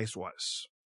who Christ was.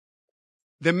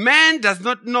 The man does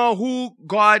not know who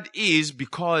God is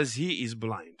because he is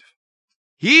blind.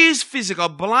 His physical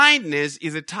blindness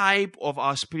is a type of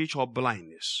our spiritual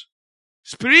blindness.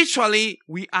 Spiritually,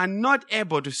 we are not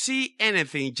able to see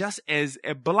anything, just as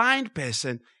a blind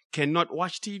person cannot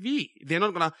watch TV. They're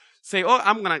not going to say, "Oh,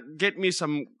 I'm going to get me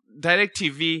some direct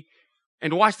TV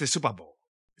and watch the Super Bowl."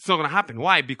 It's not going to happen.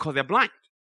 Why? Because they're blind.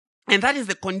 And that is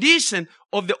the condition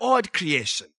of the old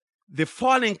creation, the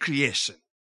fallen creation.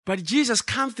 But Jesus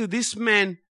comes to this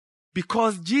man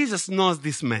because Jesus knows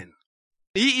this man.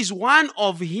 He is one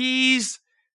of his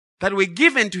that were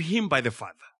given to him by the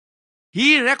Father.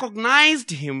 He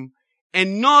recognized him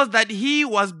and knows that he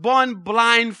was born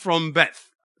blind from birth.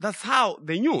 That's how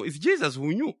they knew. It's Jesus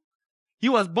who knew. He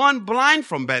was born blind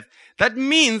from birth. That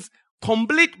means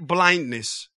complete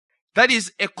blindness. That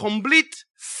is a complete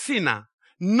sinner,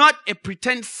 not a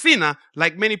pretend sinner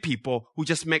like many people who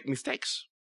just make mistakes.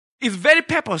 It's very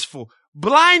purposeful.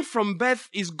 Blind from birth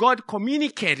is God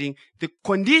communicating the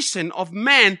condition of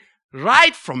man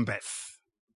right from birth.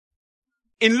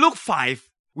 In Luke 5,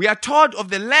 we are told of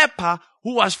the leper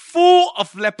who was full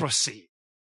of leprosy.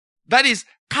 That is,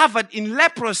 covered in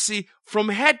leprosy from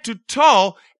head to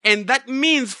toe, and that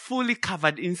means fully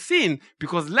covered in sin,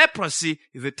 because leprosy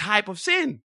is a type of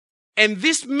sin. And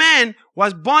this man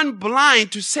was born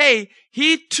blind to say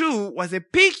he too was a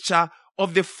picture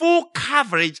of the full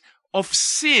coverage of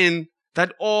sin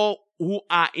that all who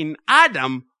are in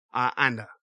Adam are under.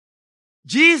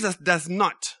 Jesus does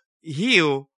not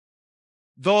heal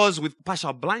those with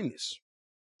partial blindness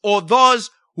or those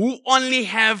who only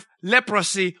have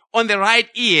leprosy on the right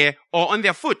ear or on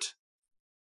their foot.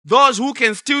 Those who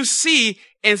can still see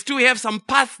and still have some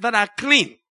parts that are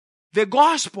clean. The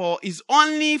gospel is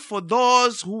only for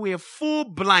those who have full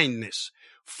blindness,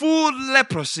 full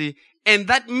leprosy, and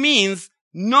that means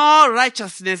no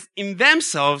righteousness in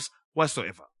themselves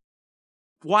whatsoever.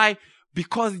 Why?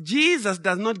 Because Jesus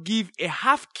does not give a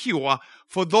half cure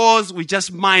for those with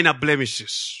just minor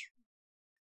blemishes.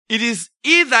 It is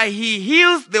either he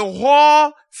heals the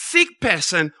whole sick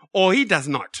person or he does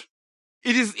not.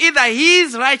 It is either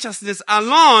his righteousness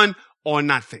alone or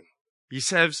nothing. He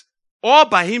serves all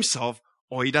by himself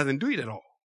or he doesn't do it at all.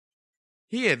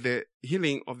 Here, the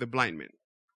healing of the blind man.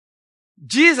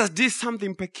 Jesus did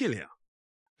something peculiar.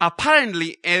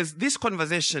 Apparently, as this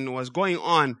conversation was going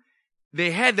on,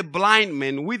 they had the blind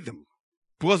man with them.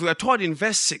 Because we are told in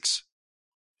verse 6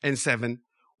 and 7,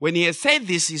 when he had said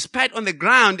this, he spat on the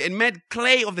ground and made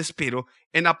clay of the spittle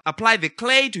and applied the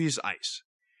clay to his eyes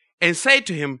and said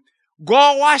to him,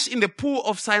 "Go wash in the pool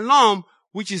of Siloam,"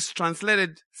 which is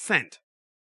translated sent.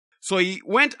 So he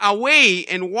went away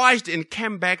and washed and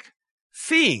came back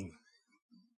seeing.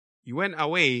 He went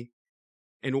away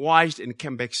and washed and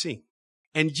came back seeing.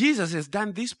 And Jesus has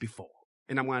done this before.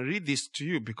 And I'm going to read this to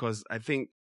you because I think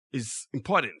it's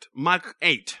important. Mark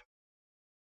 8,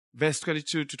 verse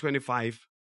 22 to 25.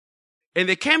 And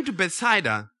they came to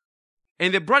Bethsaida,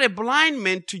 and they brought a blind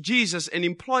man to Jesus and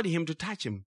implored him to touch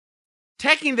him.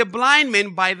 Taking the blind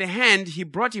man by the hand, he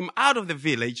brought him out of the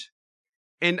village.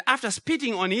 And after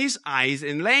spitting on his eyes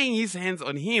and laying his hands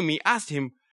on him, he asked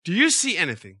him, "Do you see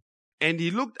anything?" And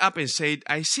he looked up and said,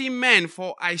 "I see men,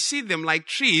 for I see them like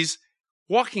trees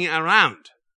walking around."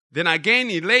 Then again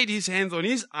he laid his hands on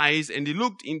his eyes, and he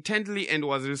looked intently and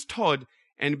was restored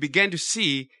and began to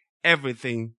see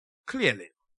everything clearly.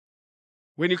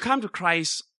 When you come to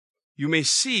Christ, you may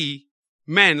see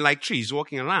men like trees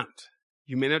walking around.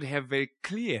 You may not have very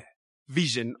clear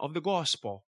vision of the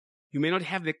gospel. You may not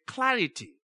have the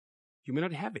clarity. You may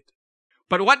not have it.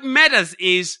 But what matters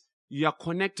is you are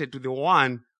connected to the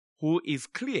one who is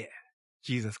clear,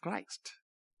 Jesus Christ.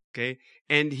 Okay?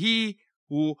 And he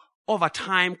who over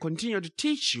time continue to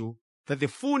teach you that the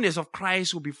fullness of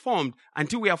Christ will be formed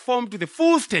until we are formed to the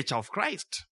full stature of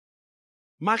Christ.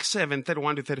 Mark 7,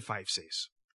 31 to 35 says,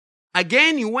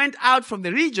 "Again he went out from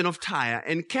the region of Tyre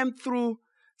and came through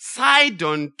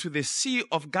Sidon to the Sea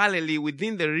of Galilee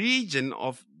within the region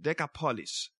of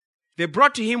Decapolis. They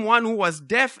brought to him one who was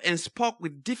deaf and spoke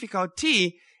with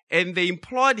difficulty, and they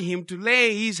implored him to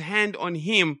lay his hand on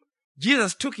him.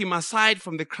 Jesus took him aside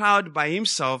from the crowd by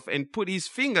himself and put his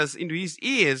fingers into his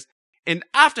ears, and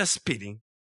after spitting,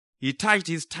 he touched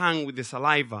his tongue with the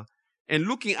saliva. And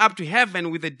looking up to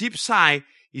heaven with a deep sigh,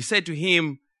 he said to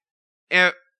him,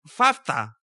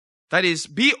 Ephphatha, that is,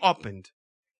 be opened.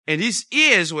 And his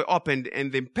ears were opened,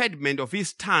 and the impediment of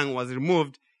his tongue was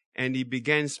removed, and he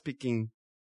began speaking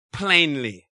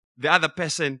plainly." The other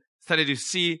person started to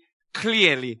see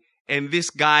clearly, and this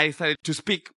guy started to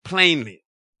speak plainly.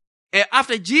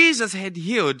 After Jesus had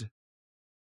healed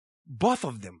both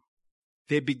of them,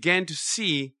 they began to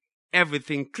see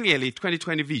everything clearly,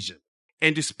 20/20 vision,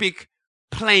 and to speak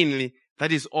plainly.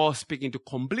 That is all speaking to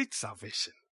complete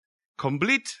salvation.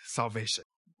 Complete salvation.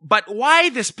 But why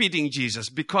the spitting Jesus?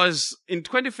 Because in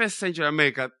 21st century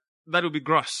America, that would be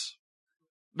gross.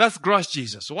 That's gross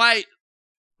Jesus. Why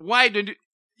don't you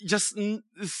just,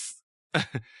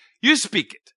 you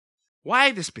speak it?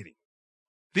 Why the spitting?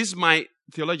 This is my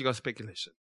theological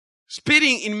speculation.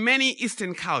 Spitting in many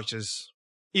Eastern cultures,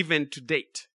 even to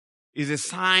date, is a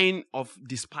sign of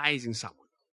despising someone.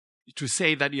 To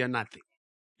say that you are nothing.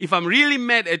 If I'm really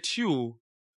mad at you,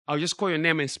 I'll just call your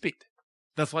name and spit.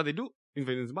 That's what they do,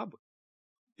 even in Zimbabwe.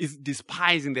 It's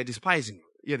despising, they're despising you.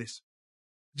 Hear this.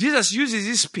 Jesus uses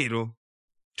his spittle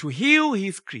to heal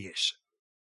his creation.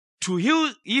 To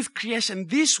heal his creation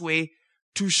this way,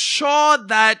 to show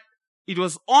that it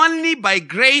was only by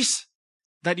grace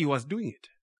that he was doing it.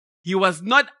 He was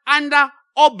not under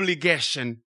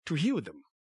obligation to heal them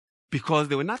because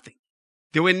they were nothing.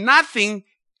 They were nothing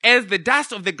as the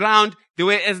dust of the ground. They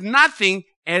were as nothing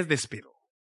as the spittle.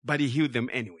 But he healed them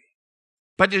anyway.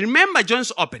 But remember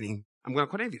John's opening. I'm going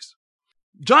to connect this.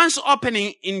 John's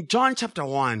opening in John chapter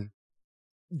 1.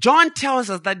 John tells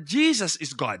us that Jesus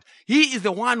is God. He is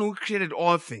the one who created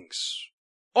all things.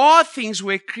 All things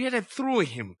were created through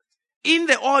him. In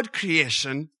the old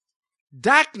creation,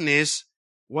 darkness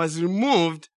was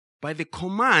removed by the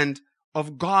command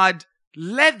of God,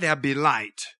 "Let there be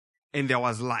light," and there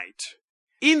was light.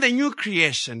 In the new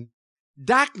creation,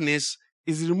 darkness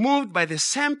is removed by the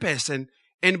same person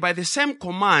and by the same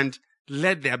command,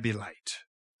 "Let there be light."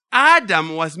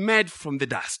 Adam was made from the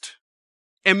dust,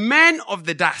 a man of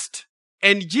the dust.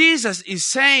 And Jesus is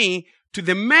saying to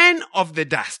the man of the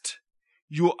dust,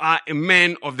 you are a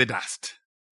man of the dust.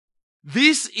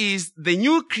 This is the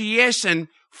new creation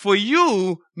for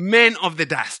you, men of the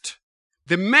dust.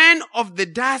 The man of the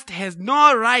dust has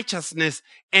no righteousness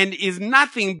and is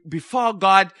nothing before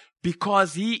God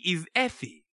because he is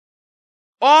earthy.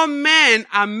 All men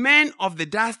are men of the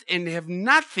dust and have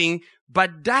nothing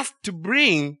but dust to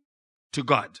bring to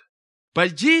God.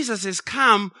 But Jesus has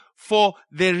come for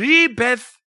the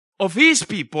rebirth of his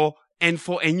people and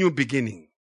for a new beginning.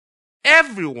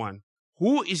 Everyone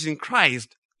who is in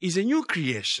Christ is a new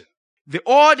creation. The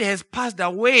old has passed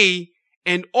away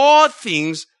and all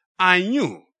things are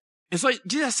new. And so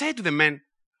Jesus said to the man,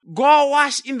 go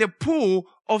wash in the pool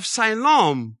of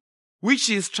Siloam, which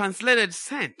is translated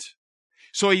sent.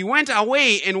 So he went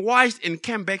away and washed and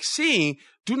came back saying,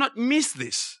 do not miss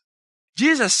this.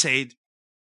 Jesus said,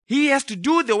 he has to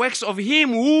do the works of him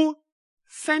who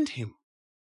sent him.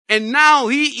 And now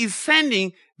he is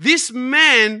sending this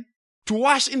man to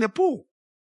wash in the pool.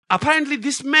 Apparently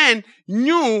this man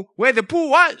knew where the pool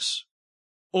was.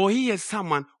 Or he has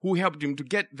someone who helped him to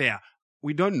get there.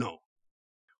 We don't know.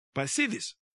 But see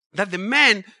this, that the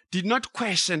man did not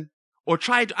question or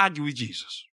try to argue with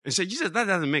Jesus. And say, Jesus, that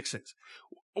doesn't make sense.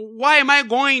 Why am I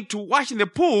going to wash in the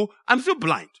pool? I'm still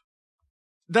blind.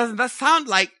 Doesn't that sound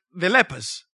like the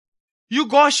lepers? You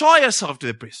go show yourself to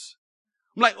the priest.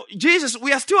 I'm like, Jesus,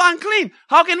 we are still unclean.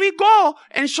 How can we go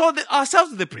and show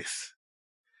ourselves to the priest?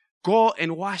 Go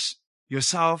and wash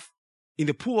yourself in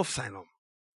the pool of Siloam.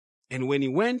 And when he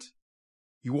went,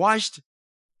 he washed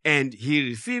and he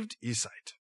received his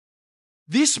sight.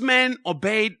 This man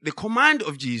obeyed the command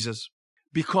of Jesus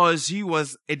because he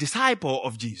was a disciple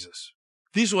of Jesus.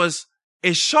 This was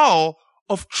a show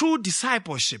of true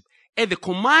discipleship at the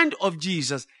command of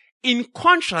Jesus, in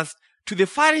contrast to the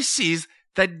Pharisees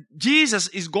that Jesus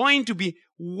is going to be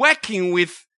working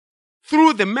with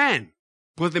through the man.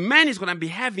 Because the man is going to be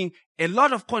having a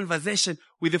lot of conversation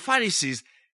with the Pharisees.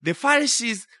 The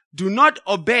Pharisees do not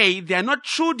obey. They are not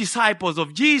true disciples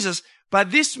of Jesus.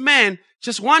 But this man,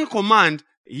 just one command,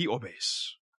 he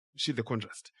obeys. You see the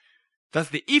contrast. That's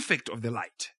the effect of the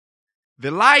light.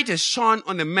 The light has shone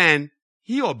on the man.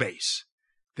 He obeys.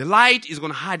 The light is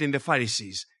going to harden the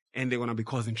Pharisees and they're going to be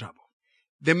causing trouble.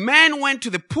 The man went to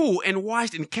the pool and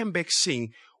washed and came back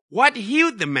saying, what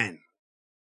healed the man?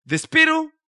 The spittle?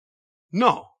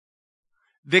 No.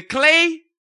 The clay?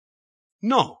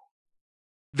 No.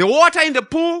 The water in the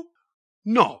pool?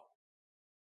 No.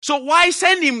 So why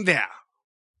send him there?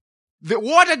 The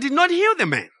water did not heal the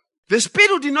man. The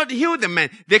spittle did not heal the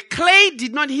man. The clay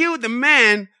did not heal the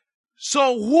man.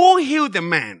 So who healed the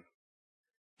man?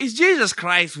 It's Jesus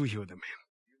Christ who healed the man.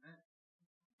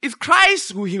 It's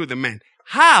Christ who healed the man.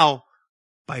 How?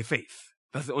 By faith.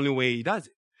 That's the only way he does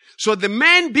it. So the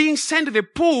man being sent to the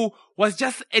pool was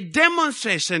just a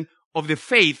demonstration of the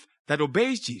faith that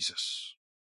obeys Jesus.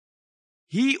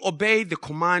 He obeyed the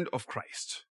command of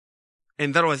Christ,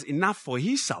 and that was enough for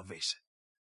his salvation.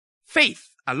 Faith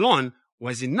alone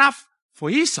was enough for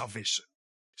his salvation.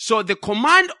 So the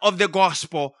command of the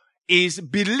gospel is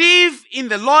believe in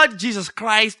the Lord Jesus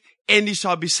Christ and you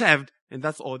shall be saved. And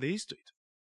that's all there is to it.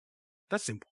 That's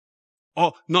simple.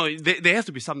 Oh, no, there has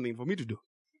to be something for me to do.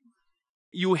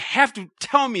 You have to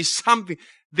tell me something.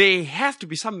 There has to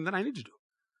be something that I need to do.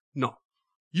 No.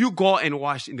 You go and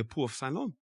wash in the pool of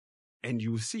Siloam and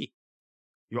you will see.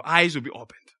 Your eyes will be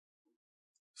opened.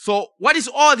 So what is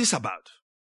all this about?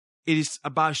 It is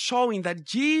about showing that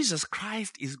Jesus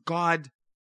Christ is God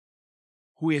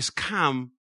who has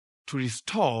come to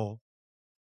restore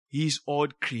his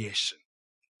old creation.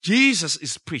 Jesus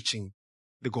is preaching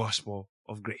the gospel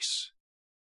of grace.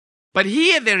 But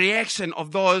hear the reaction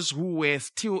of those who were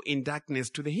still in darkness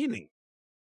to the healing.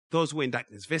 Those who were in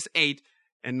darkness. Verse 8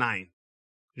 and 9.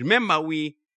 Remember,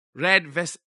 we read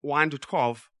verse 1 to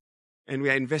 12, and we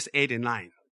are in verse 8 and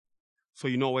 9. So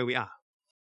you know where we are.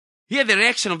 Hear the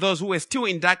reaction of those who were still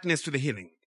in darkness to the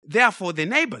healing. Therefore, the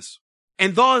neighbors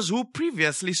and those who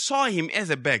previously saw him as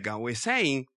a beggar were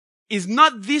saying, is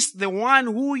not this the one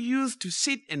who used to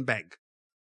sit and beg?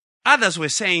 Others were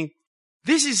saying,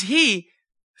 this is he.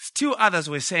 Still others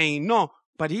were saying, no,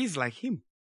 but he is like him.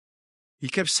 He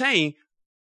kept saying,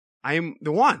 I am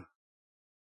the one.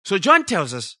 So John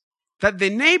tells us that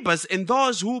the neighbors and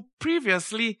those who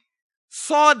previously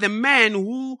saw the man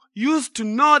who used to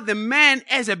know the man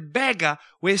as a beggar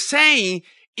were saying,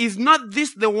 is not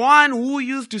this the one who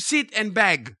used to sit and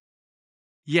beg?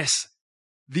 Yes,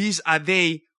 these are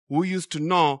they who used to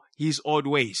know his old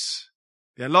ways.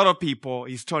 There are a lot of people,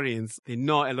 historians, they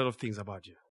know a lot of things about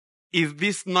you. is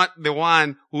this not the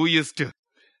one who used to?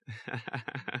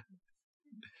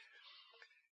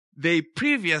 They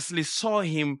previously saw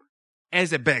him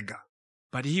as a beggar,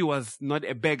 but he was not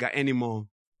a beggar anymore.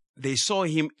 They saw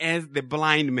him as the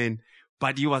blind man,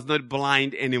 but he was not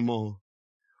blind anymore.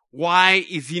 Why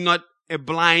is he not a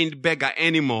blind beggar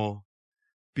anymore?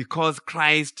 Because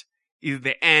Christ is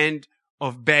the end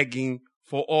of begging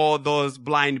for all those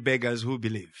blind beggars who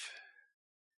believe.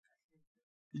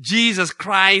 Jesus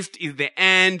Christ is the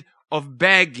end of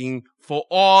begging for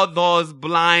all those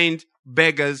blind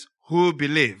beggars who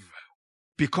believe.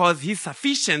 Because his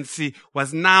sufficiency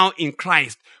was now in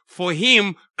Christ. For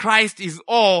him, Christ is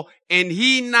all, and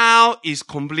he now is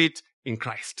complete in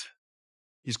Christ.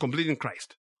 He's complete in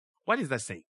Christ. What is that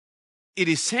saying? It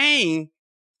is saying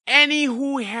any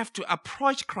who have to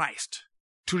approach Christ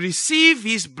to receive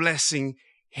his blessing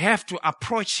have to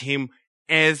approach him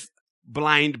as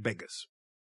blind beggars.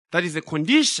 That is a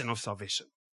condition of salvation.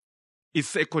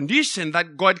 It's a condition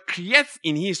that God creates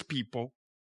in his people.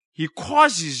 He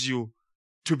causes you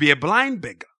to be a blind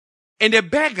beggar. And a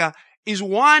beggar is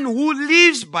one who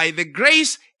lives by the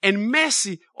grace and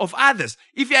mercy of others.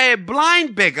 If you're a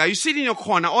blind beggar, you sit in your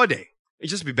corner all day. You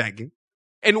just be begging.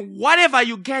 And whatever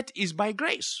you get is by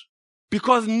grace.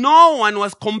 Because no one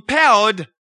was compelled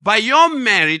by your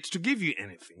merit to give you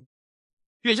anything.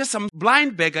 You're just some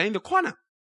blind beggar in the corner.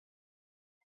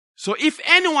 So if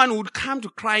anyone would come to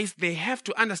Christ, they have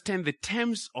to understand the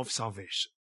terms of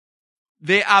salvation.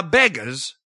 They are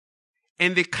beggars,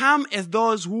 and they come as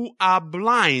those who are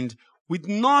blind with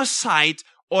no sight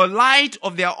or light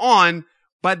of their own,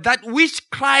 but that which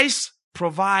Christ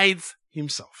provides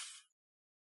himself.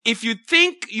 If you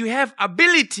think you have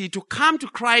ability to come to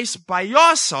Christ by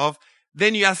yourself,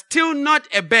 then you are still not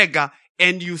a beggar,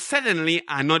 and you certainly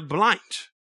are not blind.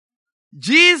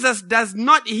 Jesus does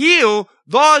not heal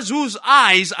those whose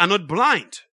eyes are not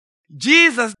blind.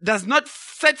 Jesus does not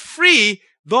set free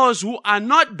those who are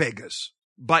not beggars.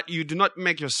 But you do not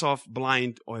make yourself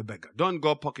blind or a beggar. Don't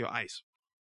go poke your eyes.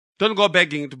 Don't go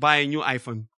begging to buy a new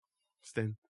iPhone.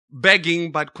 Stand.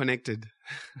 Begging but connected.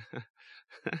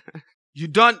 You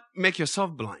don't make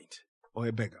yourself blind or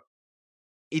a beggar.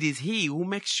 It is he who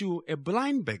makes you a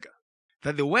blind beggar,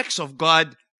 that the works of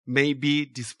God may be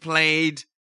displayed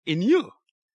in you,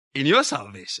 in your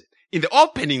salvation, in the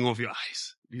opening of your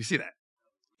eyes. Do you see that?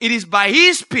 It is by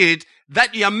his Spirit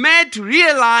that you are made to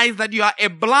realize that you are a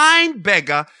blind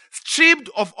beggar, stripped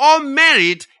of all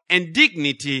merit and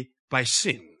dignity by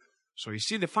sin. So you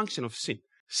see the function of sin.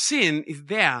 Sin is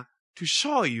there to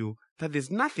show you that there's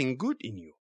nothing good in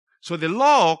you. So the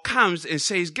law comes and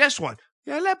says, guess what?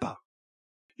 You're a leper.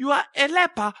 You are a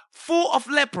leper full of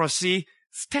leprosy.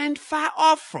 Stand far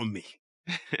off from me.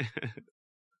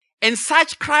 And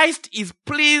such Christ is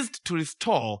pleased to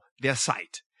restore their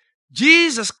sight.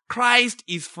 Jesus Christ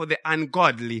is for the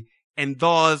ungodly and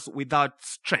those without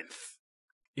strength.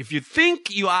 If you think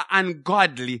you are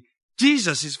ungodly,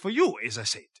 Jesus is for you, as I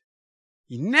said.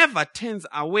 He never turns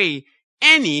away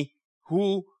any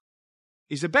who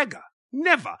is a beggar.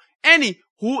 Never. Any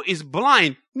who is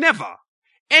blind. Never.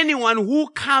 Anyone who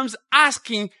comes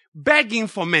asking, begging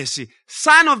for mercy.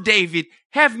 Son of David,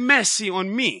 have mercy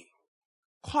on me.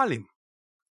 Call him.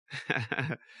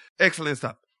 Excellent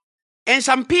stuff. And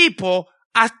some people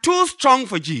are too strong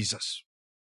for Jesus.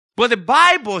 But the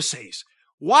Bible says,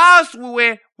 whilst we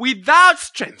were without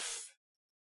strength,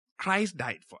 Christ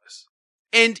died for us.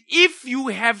 And if you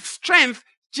have strength,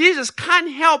 Jesus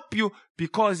can't help you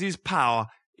because his power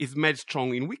is made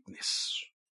strong in weakness.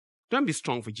 Don't be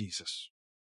strong for Jesus.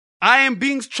 I am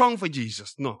being strong for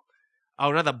Jesus. No. I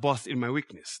would rather boast in my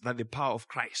weakness, that the power of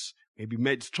Christ may be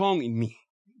made strong in me,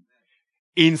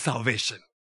 in salvation.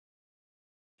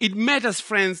 It matters,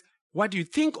 friends, what you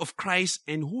think of Christ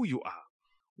and who you are.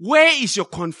 Where is your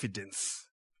confidence?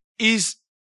 Is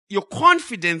your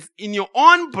confidence in your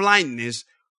own blindness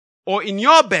or in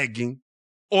your begging,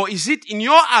 or is it in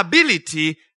your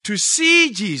ability to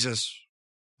see Jesus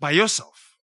by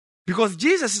yourself? Because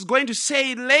Jesus is going to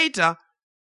say later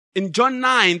in John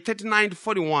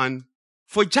 9:39-41,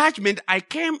 for judgment I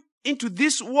came into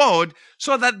this world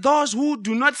so that those who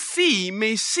do not see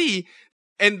may see,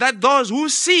 and that those who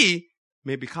see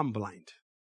may become blind.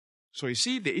 So you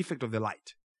see the effect of the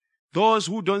light. Those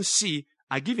who don't see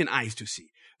are given eyes to see.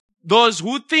 Those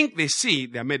who think they see,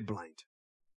 they are made blind.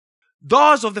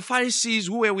 Those of the Pharisees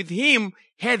who were with him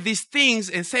heard these things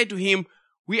and said to him,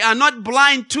 we are not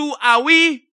blind too, are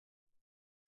we?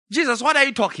 Jesus, what are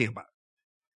you talking about?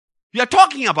 You are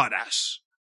talking about us.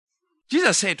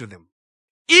 Jesus said to them,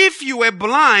 if you were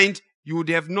blind, you would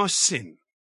have no sin.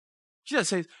 Jesus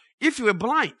says, if you were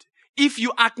blind, If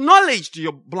you acknowledged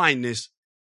your blindness,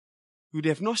 you would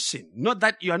have no sin. Not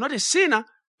that you are not a sinner,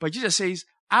 but Jesus says,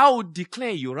 I will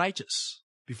declare you righteous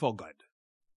before God.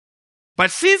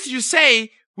 But since you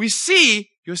say, we see,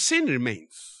 your sin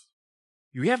remains.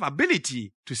 You have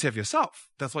ability to save yourself.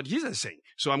 That's what Jesus is saying.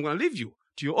 So I'm going to leave you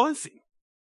to your own sin.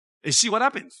 And see what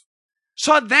happens.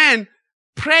 So then,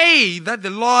 pray that the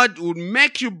Lord would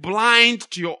make you blind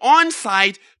to your own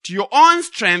sight, to your own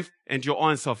strength, and your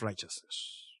own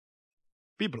self-righteousness.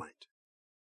 Be blind,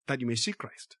 that you may see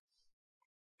Christ.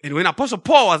 And when Apostle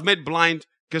Paul was made blind,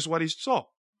 guess what he saw?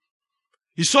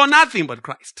 He saw nothing but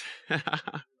Christ.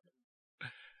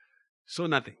 Saw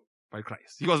nothing but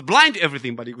Christ. He was blind to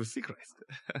everything, but he could see Christ.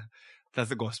 That's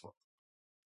the gospel.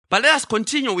 But let us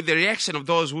continue with the reaction of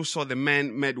those who saw the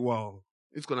man made well.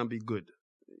 It's going to be good.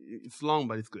 It's long,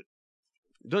 but it's good.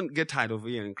 Don't get tired of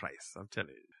hearing Christ. I'm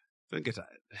telling you. Don't get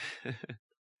tired.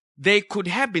 They could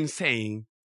have been saying,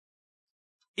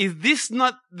 is this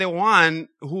not the one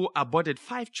who aborted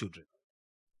 5 children?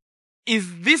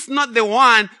 Is this not the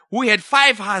one who had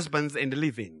 5 husbands and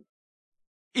live in?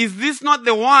 Is this not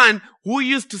the one who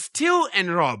used to steal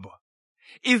and rob?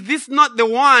 Is this not the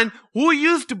one who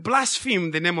used to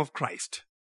blaspheme the name of Christ?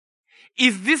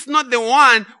 Is this not the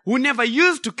one who never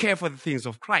used to care for the things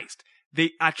of Christ?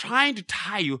 They are trying to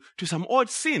tie you to some odd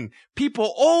sin.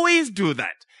 People always do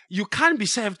that. You can't be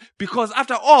saved because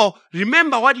after all,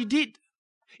 remember what you did.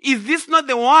 Is this not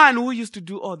the one who used to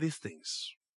do all these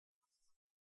things?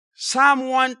 Some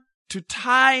want to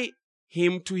tie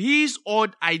him to his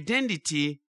old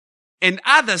identity, and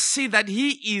others see that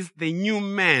he is the new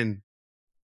man.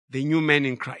 The new man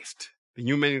in Christ. The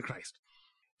new man in Christ.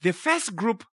 The first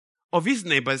group of his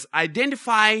neighbors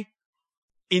identify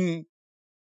in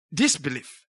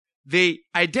disbelief. They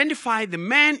identify the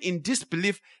man in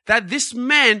disbelief that this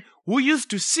man who used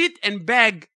to sit and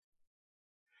beg,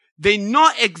 they know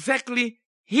exactly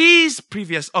his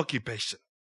previous occupation.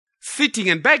 Sitting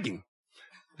and begging.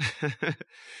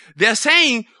 They are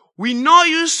saying, we know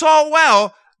you so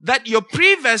well that your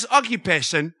previous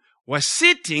occupation was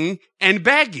sitting and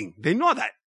begging. They know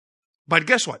that. But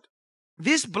guess what?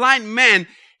 This blind man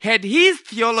had his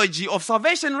theology of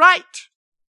salvation right.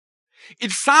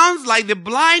 It sounds like the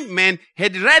blind man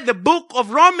had read the book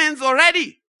of Romans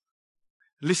already.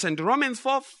 Listen to Romans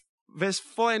 4, verse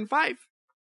 4 and 5.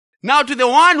 Now to the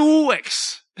one who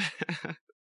works,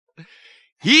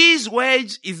 his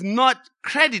wage is not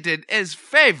credited as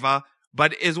favor,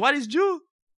 but as what is due.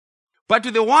 But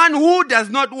to the one who does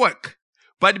not work,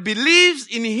 but believes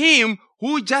in him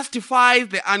who justifies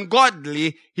the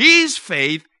ungodly, his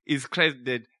faith is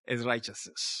credited as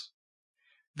righteousness.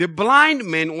 The blind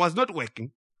man was not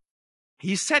working.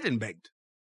 He sat and begged.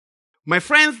 My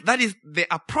friends, that is the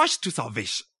approach to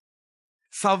salvation.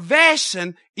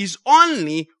 Salvation is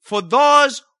only for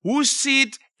those who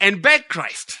sit and beg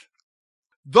Christ.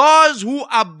 Those who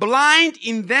are blind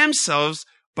in themselves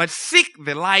but seek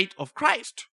the light of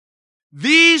Christ.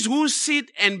 These who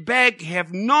sit and beg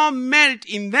have no merit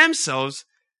in themselves.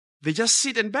 They just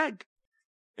sit and beg.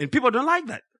 And people don't like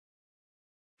that.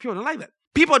 People don't like that.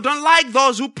 People don't like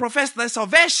those who profess their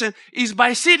salvation is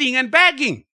by sitting and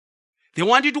begging. They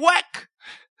want you to work.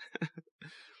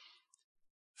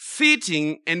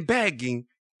 Sitting and begging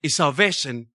is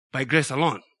salvation by grace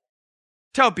alone.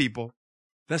 Tell people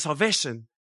that salvation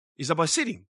is about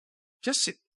sitting. Just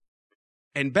sit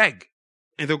and beg.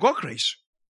 And they'll go crazy.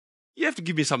 You have to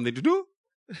give me something to do.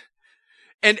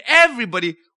 And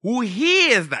everybody who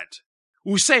hears that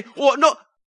will say, oh no,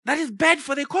 that is bad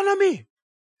for the economy.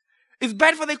 It's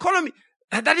bad for the economy.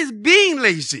 That is being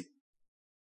lazy.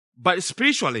 But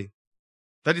spiritually,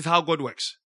 that is how God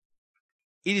works.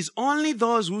 It is only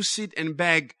those who sit and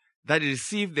beg that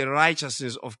receive the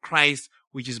righteousness of Christ,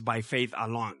 which is by faith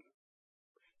alone.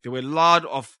 There were a lot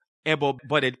of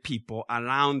able-bodied people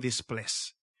around this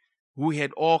place who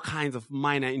had all kinds of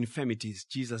minor infirmities.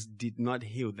 Jesus did not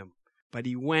heal them, but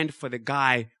he went for the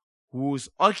guy whose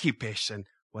occupation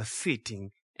was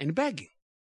sitting and begging.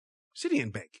 Sitting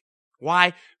and begging.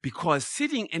 Why? Because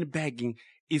sitting and begging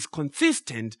is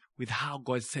consistent with how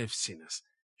God saves sinners.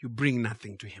 You bring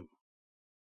nothing to him.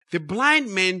 The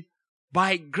blind man,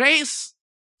 by grace,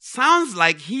 sounds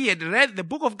like he had read the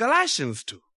book of Galatians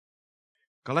 2.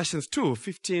 Galatians 2,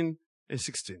 15 and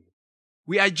 16.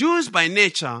 We are Jews by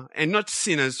nature and not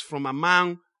sinners from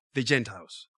among the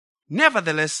Gentiles.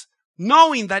 Nevertheless,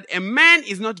 knowing that a man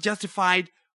is not justified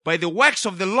by the works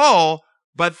of the law,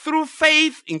 but through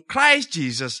faith in Christ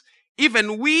Jesus,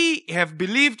 even we have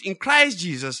believed in Christ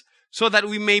Jesus, so that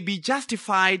we may be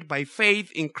justified by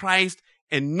faith in Christ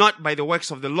and not by the works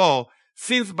of the law,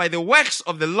 since by the works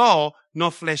of the law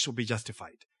no flesh will be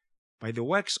justified. By the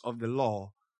works of the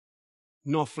law,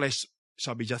 no flesh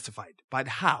shall be justified. But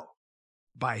how?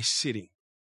 By sitting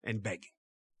and begging.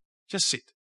 Just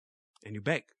sit and you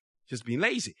beg. Just being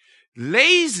lazy.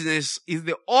 Laziness is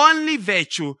the only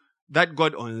virtue that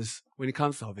God honors when it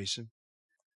comes to salvation.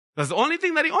 That's the only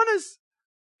thing that He honors.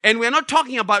 And we're not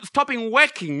talking about stopping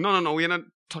working. No. We're not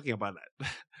talking about that.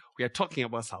 We are talking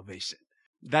about salvation.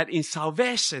 That in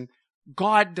salvation,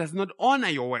 God does not honor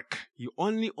your work. He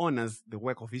only honors the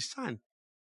work of His Son.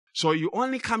 So you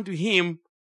only come to Him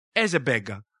as a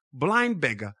beggar, blind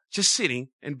beggar, just sitting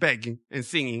and begging and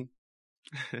singing.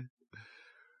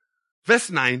 Verse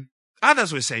 9,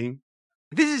 others were saying,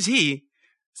 this is He.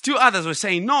 Still others were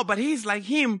saying, no, but He's like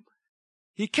Him.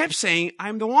 He kept saying,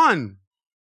 I'm the one.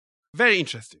 Very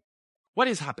interesting. What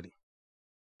is happening?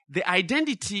 The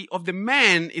identity of the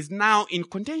man is now in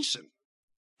contention.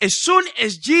 As soon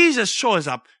as Jesus shows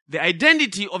up, the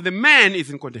identity of the man is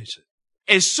in contention.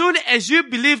 As soon as you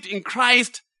believed in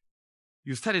Christ,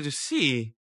 you started to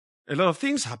see a lot of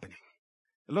things happening.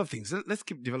 A lot of things. Let's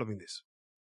keep developing this.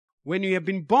 When you have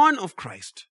been born of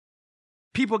Christ,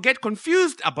 people get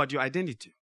confused about your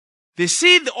identity. They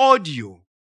see the old you,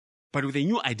 but with a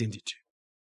new identity.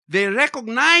 They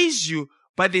recognize you,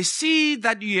 but they see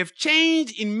that you have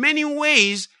changed in many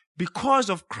ways because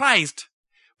of Christ.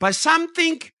 But some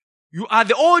think you are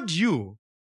the old you,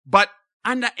 but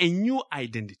under a new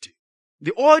identity.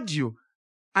 The old you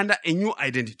under a new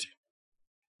identity.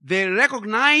 They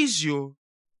recognize you,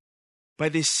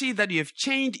 but they see that you have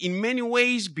changed in many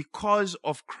ways because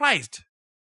of Christ.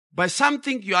 But some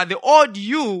think you are the old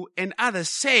you, and others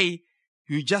say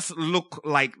you just look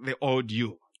like the old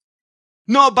you.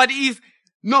 But he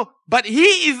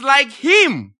is like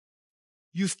Him.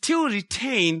 You still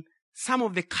retain some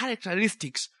of the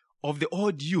characteristics of the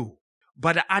old you,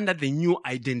 but under the new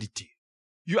identity.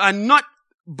 You are not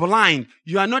blind.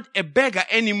 You are not a beggar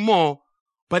anymore.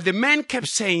 But the man kept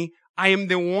saying, I am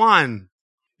the one.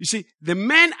 You see, the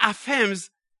man affirms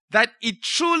that it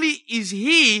truly is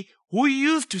he who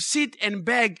used to sit and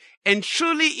beg, and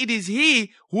truly it is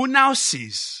he who now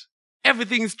sees.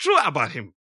 Everything is true about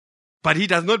him. But he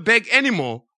does not beg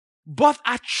anymore. Both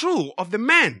are true of the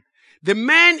man. The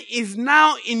man is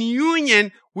now in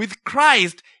union with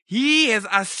Christ. He has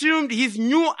assumed his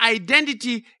new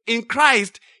identity in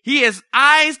Christ. He has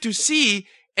eyes to see,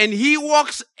 and he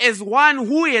walks as one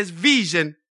who has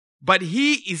vision, but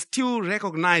he is still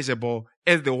recognizable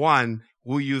as the one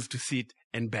who used to sit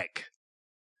and beg.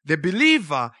 The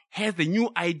believer has the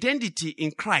new identity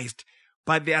in Christ,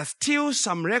 but there are still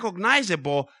some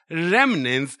recognizable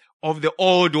remnants of the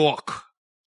old walk.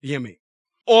 You hear me?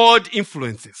 Old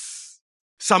influences,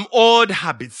 some old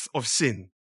habits of sin.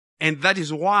 And that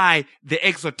is why the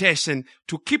exhortation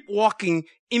to keep walking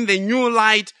in the new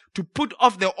light, to put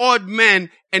off the old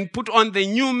man and put on the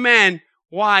new man.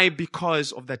 Why?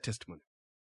 Because of that testimony.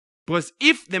 Because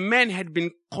if the man had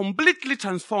been completely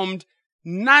transformed,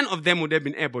 none of them would have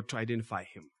been able to identify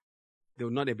him. They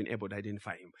would not have been able to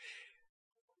identify him.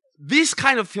 This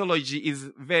kind of theology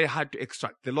is very hard to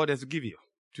extract. The Lord has to give you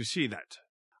to see that.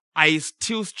 I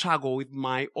still struggle with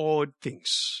my old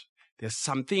things. There's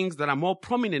some things that are more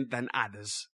prominent than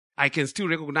others. I can still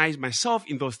recognize myself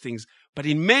in those things. But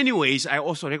in many ways, I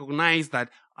also recognize that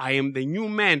I am the new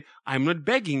man. I'm not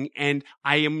begging and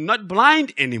I am not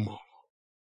blind anymore.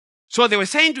 So they were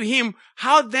saying to him,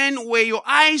 how then were your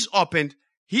eyes opened?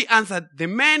 He answered, the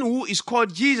man who is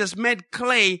called Jesus made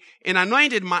clay and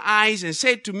anointed my eyes and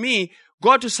said to me,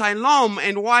 go to Siloam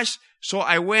and wash. So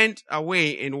I went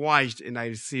away and washed and I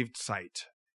received sight.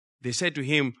 They said to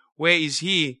him, where is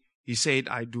he? He said,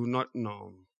 I do not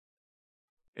know.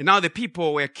 And now the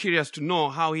people were curious to know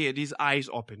how he had his eyes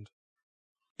opened.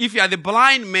 If you are the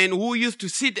blind man who used to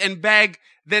sit and beg,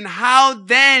 then how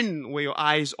then were your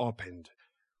eyes opened?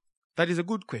 That is a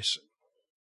good question.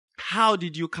 How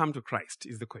did you come to Christ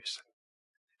is the question.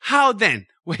 How then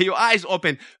were your eyes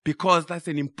opened? Because that's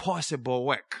an impossible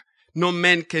work. No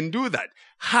man can do that.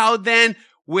 How then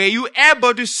were you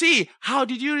able to see? How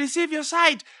did you receive your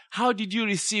sight? How did you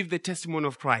receive the testimony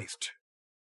of Christ?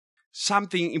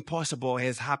 Something impossible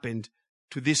has happened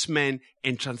to this man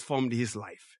and transformed his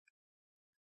life.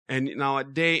 And in our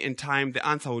day and time, the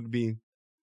answer would be,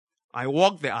 I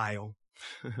walked the aisle.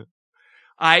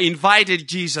 I invited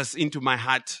Jesus into my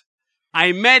heart.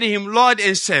 I made him Lord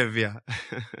and Savior.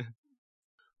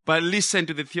 But listen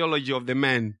to the theology of the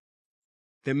man.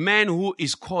 The man who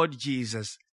is called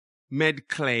Jesus made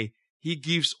clay. He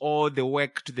gives all the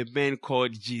work to the man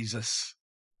called Jesus.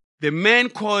 The man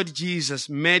called Jesus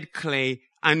made clay,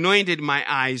 anointed my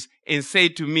eyes, and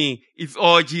said to me, it's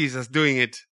all Jesus doing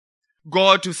it.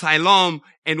 go to Siloam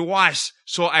and wash.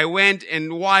 So I went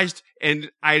and washed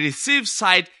and I received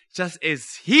sight just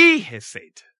as he has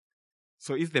said.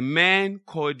 So it's the man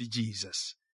called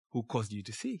Jesus who caused you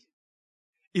to see.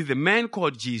 It's the man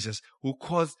called Jesus who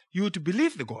caused you to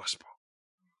believe the gospel.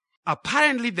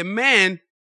 Apparently the man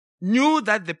knew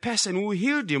that the person who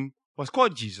healed him was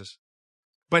called Jesus.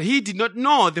 But he did not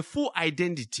know the full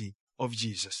identity of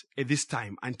Jesus at this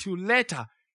time until later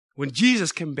when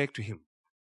Jesus came back to him.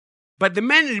 But the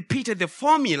man repeated the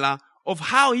formula of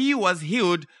how he was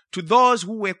healed to those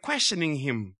who were questioning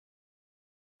him.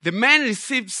 The man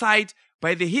received sight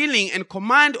by the healing and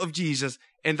command of Jesus,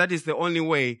 and that is the only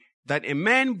way that a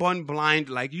man born blind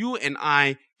like you and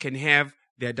I can have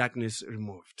their darkness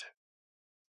removed.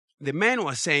 The man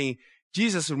was saying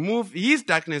Jesus removed his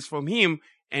darkness from him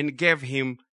and gave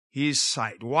him his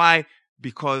sight. Why?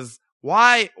 Because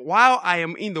while I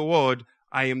am in the world,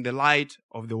 I am the light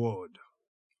of the world.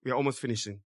 We are almost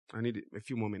finishing. I need a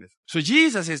few more minutes. So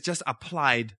Jesus has just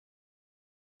applied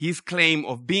his claim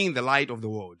of being the light of the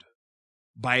world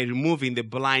by removing the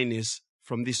blindness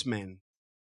from this man.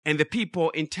 And the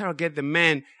people interrogate the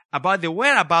man about the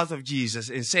whereabouts of Jesus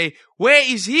and say, "Where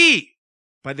is he?"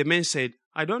 But the man said,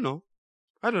 I don't know.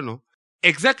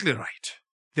 Exactly right.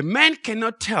 The man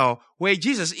cannot tell where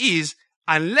Jesus is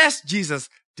unless Jesus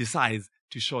decides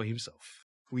to show himself,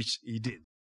 which he did.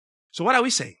 So what are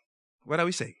we saying?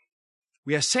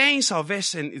 We are saying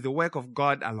salvation is the work of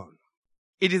God alone.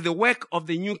 It is the work of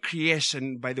the new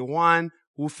creation by the one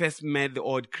who first made the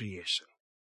old creation.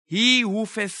 He who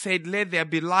first said, "Let there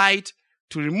be light,"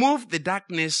 to remove the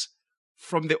darkness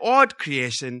from the old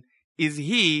creation is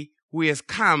he who has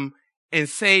come and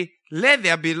say, "Let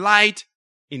there be light,"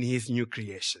 in his new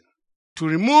creation. To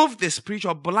remove the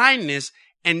spiritual blindness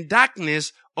and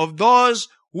darkness of those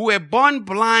who were born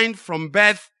blind from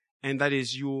birth, and that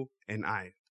is you and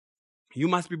I. You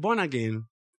must be born again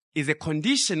is a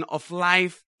condition of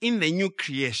life in the new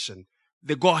creation,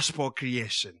 the gospel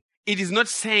creation. It is not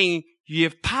saying you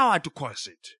have power to cause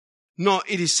it. No,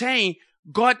 it is saying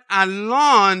God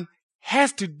alone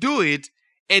has to do it,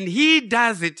 and he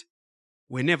does it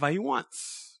whenever he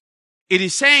wants. It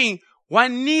is saying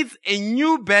one needs a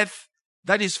new birth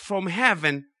that is from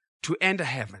heaven to enter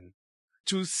heaven,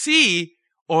 to see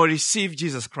or receive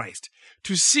Jesus Christ,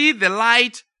 to see the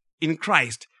light in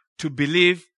Christ, to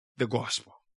believe the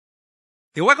gospel.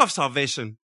 The work of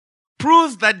salvation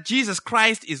proves that Jesus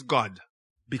Christ is God,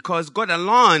 because God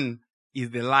alone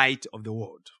is the light of the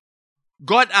world.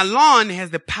 God alone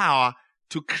has the power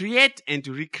to create and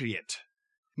to recreate.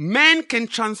 Men can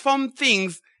transform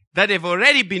things that have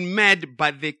already been made,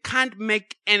 but they can't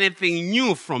make anything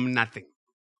new from nothing.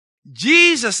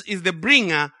 Jesus is the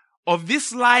bringer of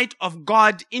this light of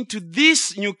God into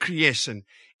this new creation,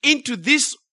 into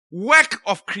this work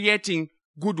of creating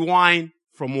good wine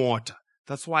from water.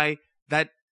 That's why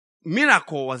that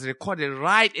miracle was recorded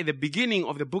right at the beginning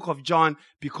of the book of John,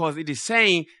 because it is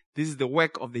saying this is the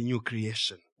work of the new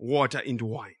creation, water into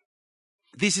wine.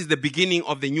 This is the beginning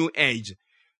of the new age.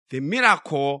 The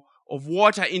miracle of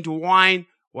water into wine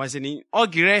was an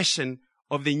inauguration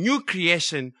of the new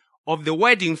creation of the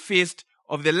wedding feast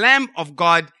of the Lamb of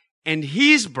God and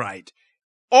his bride,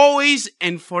 always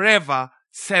and forever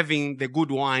serving the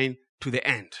good wine to the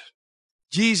end.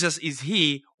 Jesus is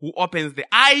he who opens the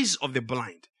eyes of the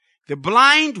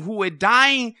blind who were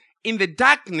dying in the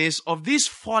darkness of this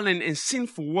fallen and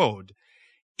sinful world.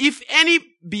 If any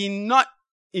be not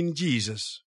in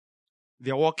Jesus,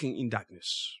 they are walking in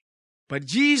darkness. But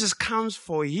Jesus comes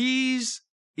for his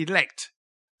elect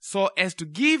so as to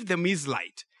give them his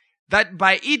light, that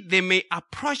by it they may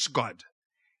approach God.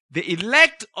 The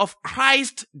elect of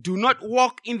Christ do not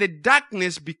walk in the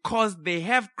darkness because they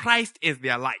have Christ as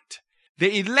their light.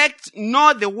 The elect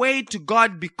know the way to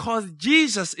God because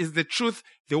Jesus is the truth,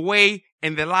 the way,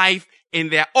 and the life,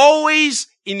 and they are always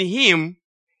in him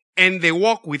and they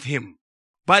walk with him.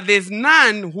 But there's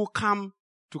none who come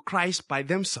to Christ by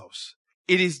themselves.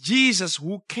 It is Jesus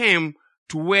who came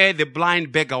to where the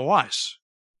blind beggar was.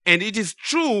 And it is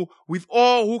true with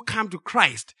all who come to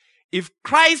Christ. If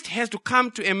Christ has to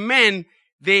come to a man,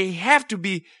 they have to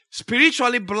be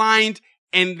spiritually blind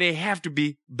and they have to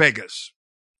be beggars.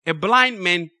 A blind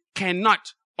man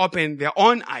cannot open their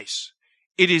own eyes.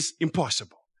 It is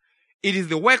impossible. It is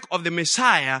the work of the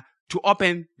Messiah to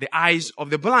open the eyes of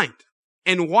the blind.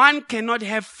 And one cannot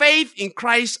have faith in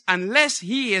Christ unless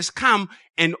he has come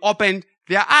and opened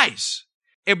their eyes.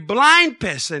 A blind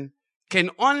person can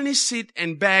only sit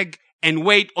and beg and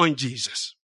wait on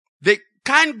Jesus. They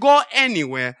can't go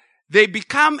anywhere. They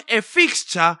become a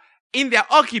fixture in their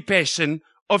occupation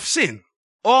of sin.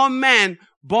 All men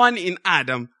born in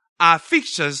Adam are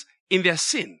fixtures in their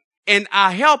sin and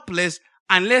are helpless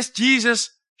unless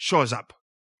Jesus shows up.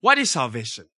 What is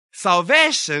salvation?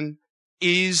 Salvation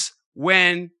is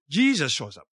when Jesus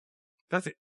shows up. That's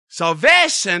it.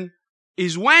 Salvation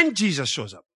is when Jesus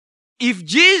shows up. If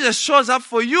Jesus shows up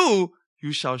for you,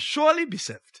 you shall surely be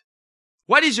saved.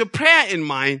 What is your prayer in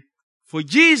mind for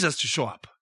Jesus to show up?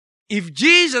 If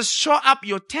Jesus show up,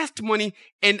 your testimony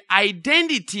and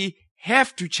identity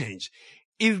have to change.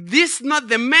 Is this not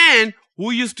the man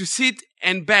who used to sit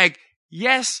and beg?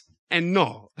 Yes and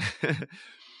no.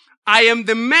 I am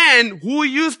the man who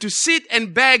used to sit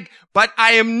and beg, but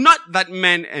I am not that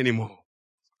man anymore.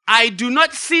 I do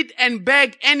not sit and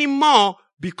beg anymore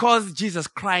because Jesus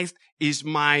Christ is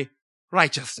my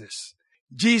righteousness.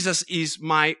 Jesus is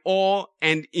my all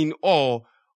and in all.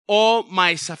 All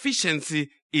my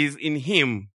sufficiency is in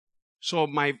him. So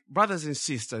my brothers and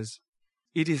sisters,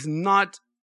 it is not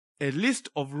a list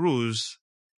of rules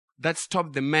that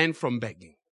stop the man from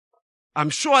begging. I'm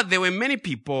sure there were many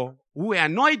people who were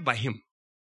annoyed by him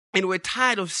and were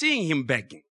tired of seeing him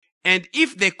begging. And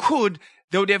if they could,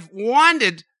 they would have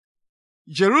wanted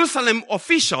Jerusalem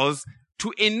officials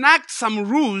to enact some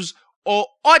rules or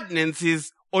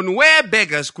ordinances on where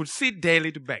beggars could sit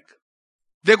daily to beg.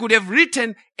 They could have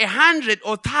written 100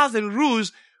 or 1,000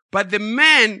 rules, but the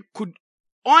man could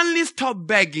only stop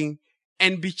begging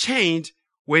and be changed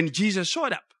when Jesus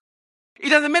showed up. It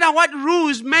doesn't matter what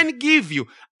rules men give you.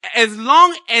 As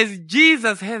long as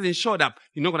Jesus hasn't showed up,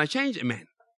 you're not going to change a man.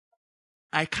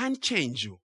 I can't change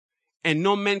you, and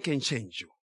no man can change you.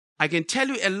 I can tell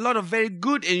you a lot of very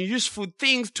good and useful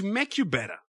things to make you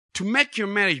better, to make your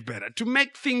marriage better, to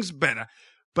make things better.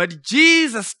 But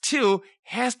Jesus still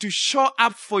has to show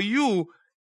up for you.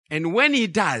 And when he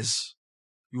does,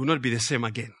 you will not be the same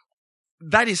again.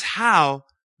 That is how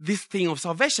this thing of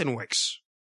salvation works.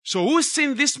 So who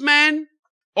sinned, this man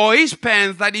or his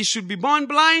parents, that he should be born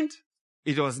blind?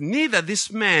 It was neither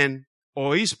this man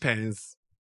or his parents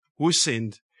who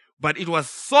sinned, but it was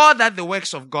so that the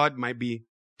works of God might be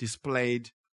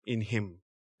displayed in him.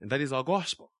 And that is our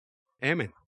gospel.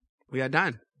 Amen. We are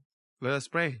done. Let us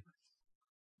pray.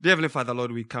 Dear Heavenly Father,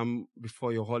 Lord, we come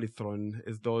before your holy throne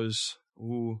as those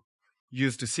who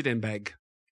used to sit and beg.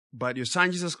 But your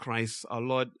Son, Jesus Christ, our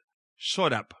Lord,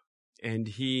 showed up and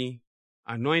he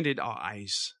anointed our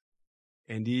eyes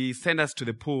and he sent us to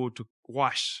the pool to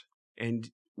wash and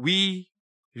we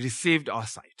received our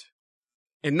sight.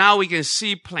 And now we can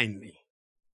see plainly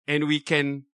and we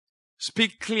can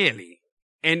speak clearly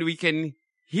and we can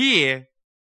hear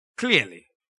clearly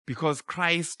because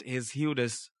Christ has healed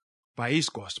us by his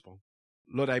gospel.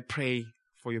 Lord, I pray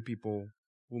for your people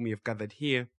whom we have gathered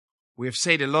here. We have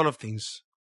said a lot of things,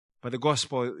 but the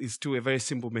gospel is still a very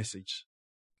simple message.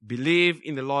 Believe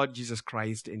in the Lord Jesus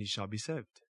Christ and you shall be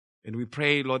saved. And we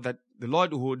pray, Lord, that the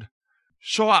Lord would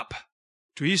show up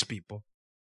to his people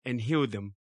and heal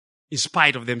them in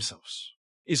spite of themselves,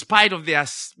 in spite of their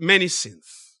many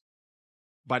sins,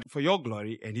 but for your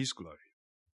glory and his glory.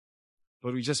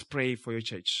 Lord, we just pray for your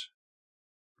church.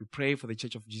 We pray for the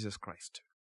church of Jesus Christ.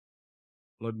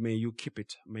 Lord, may you keep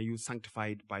it. May you sanctify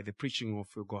it by the preaching of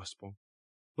your gospel.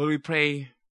 Lord, we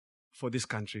pray for this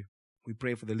country. We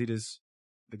pray for the leaders,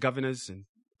 the governors and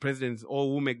presidents,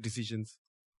 all who make decisions.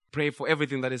 Pray for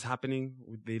everything that is happening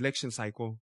with the election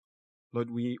cycle. Lord,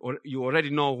 you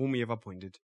already know whom you have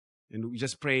appointed. And we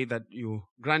just pray that you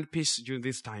grant peace during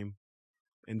this time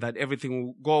and that everything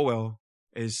will go well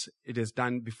as it has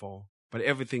done before. But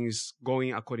everything is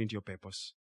going according to your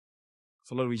purpose.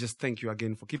 So Lord, we just thank you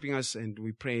again for keeping us and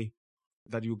we pray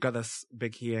that you gather us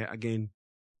back here again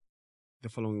the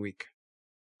following week.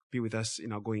 Be with us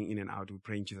in our going in and out. We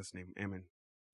pray in Jesus' name. Amen.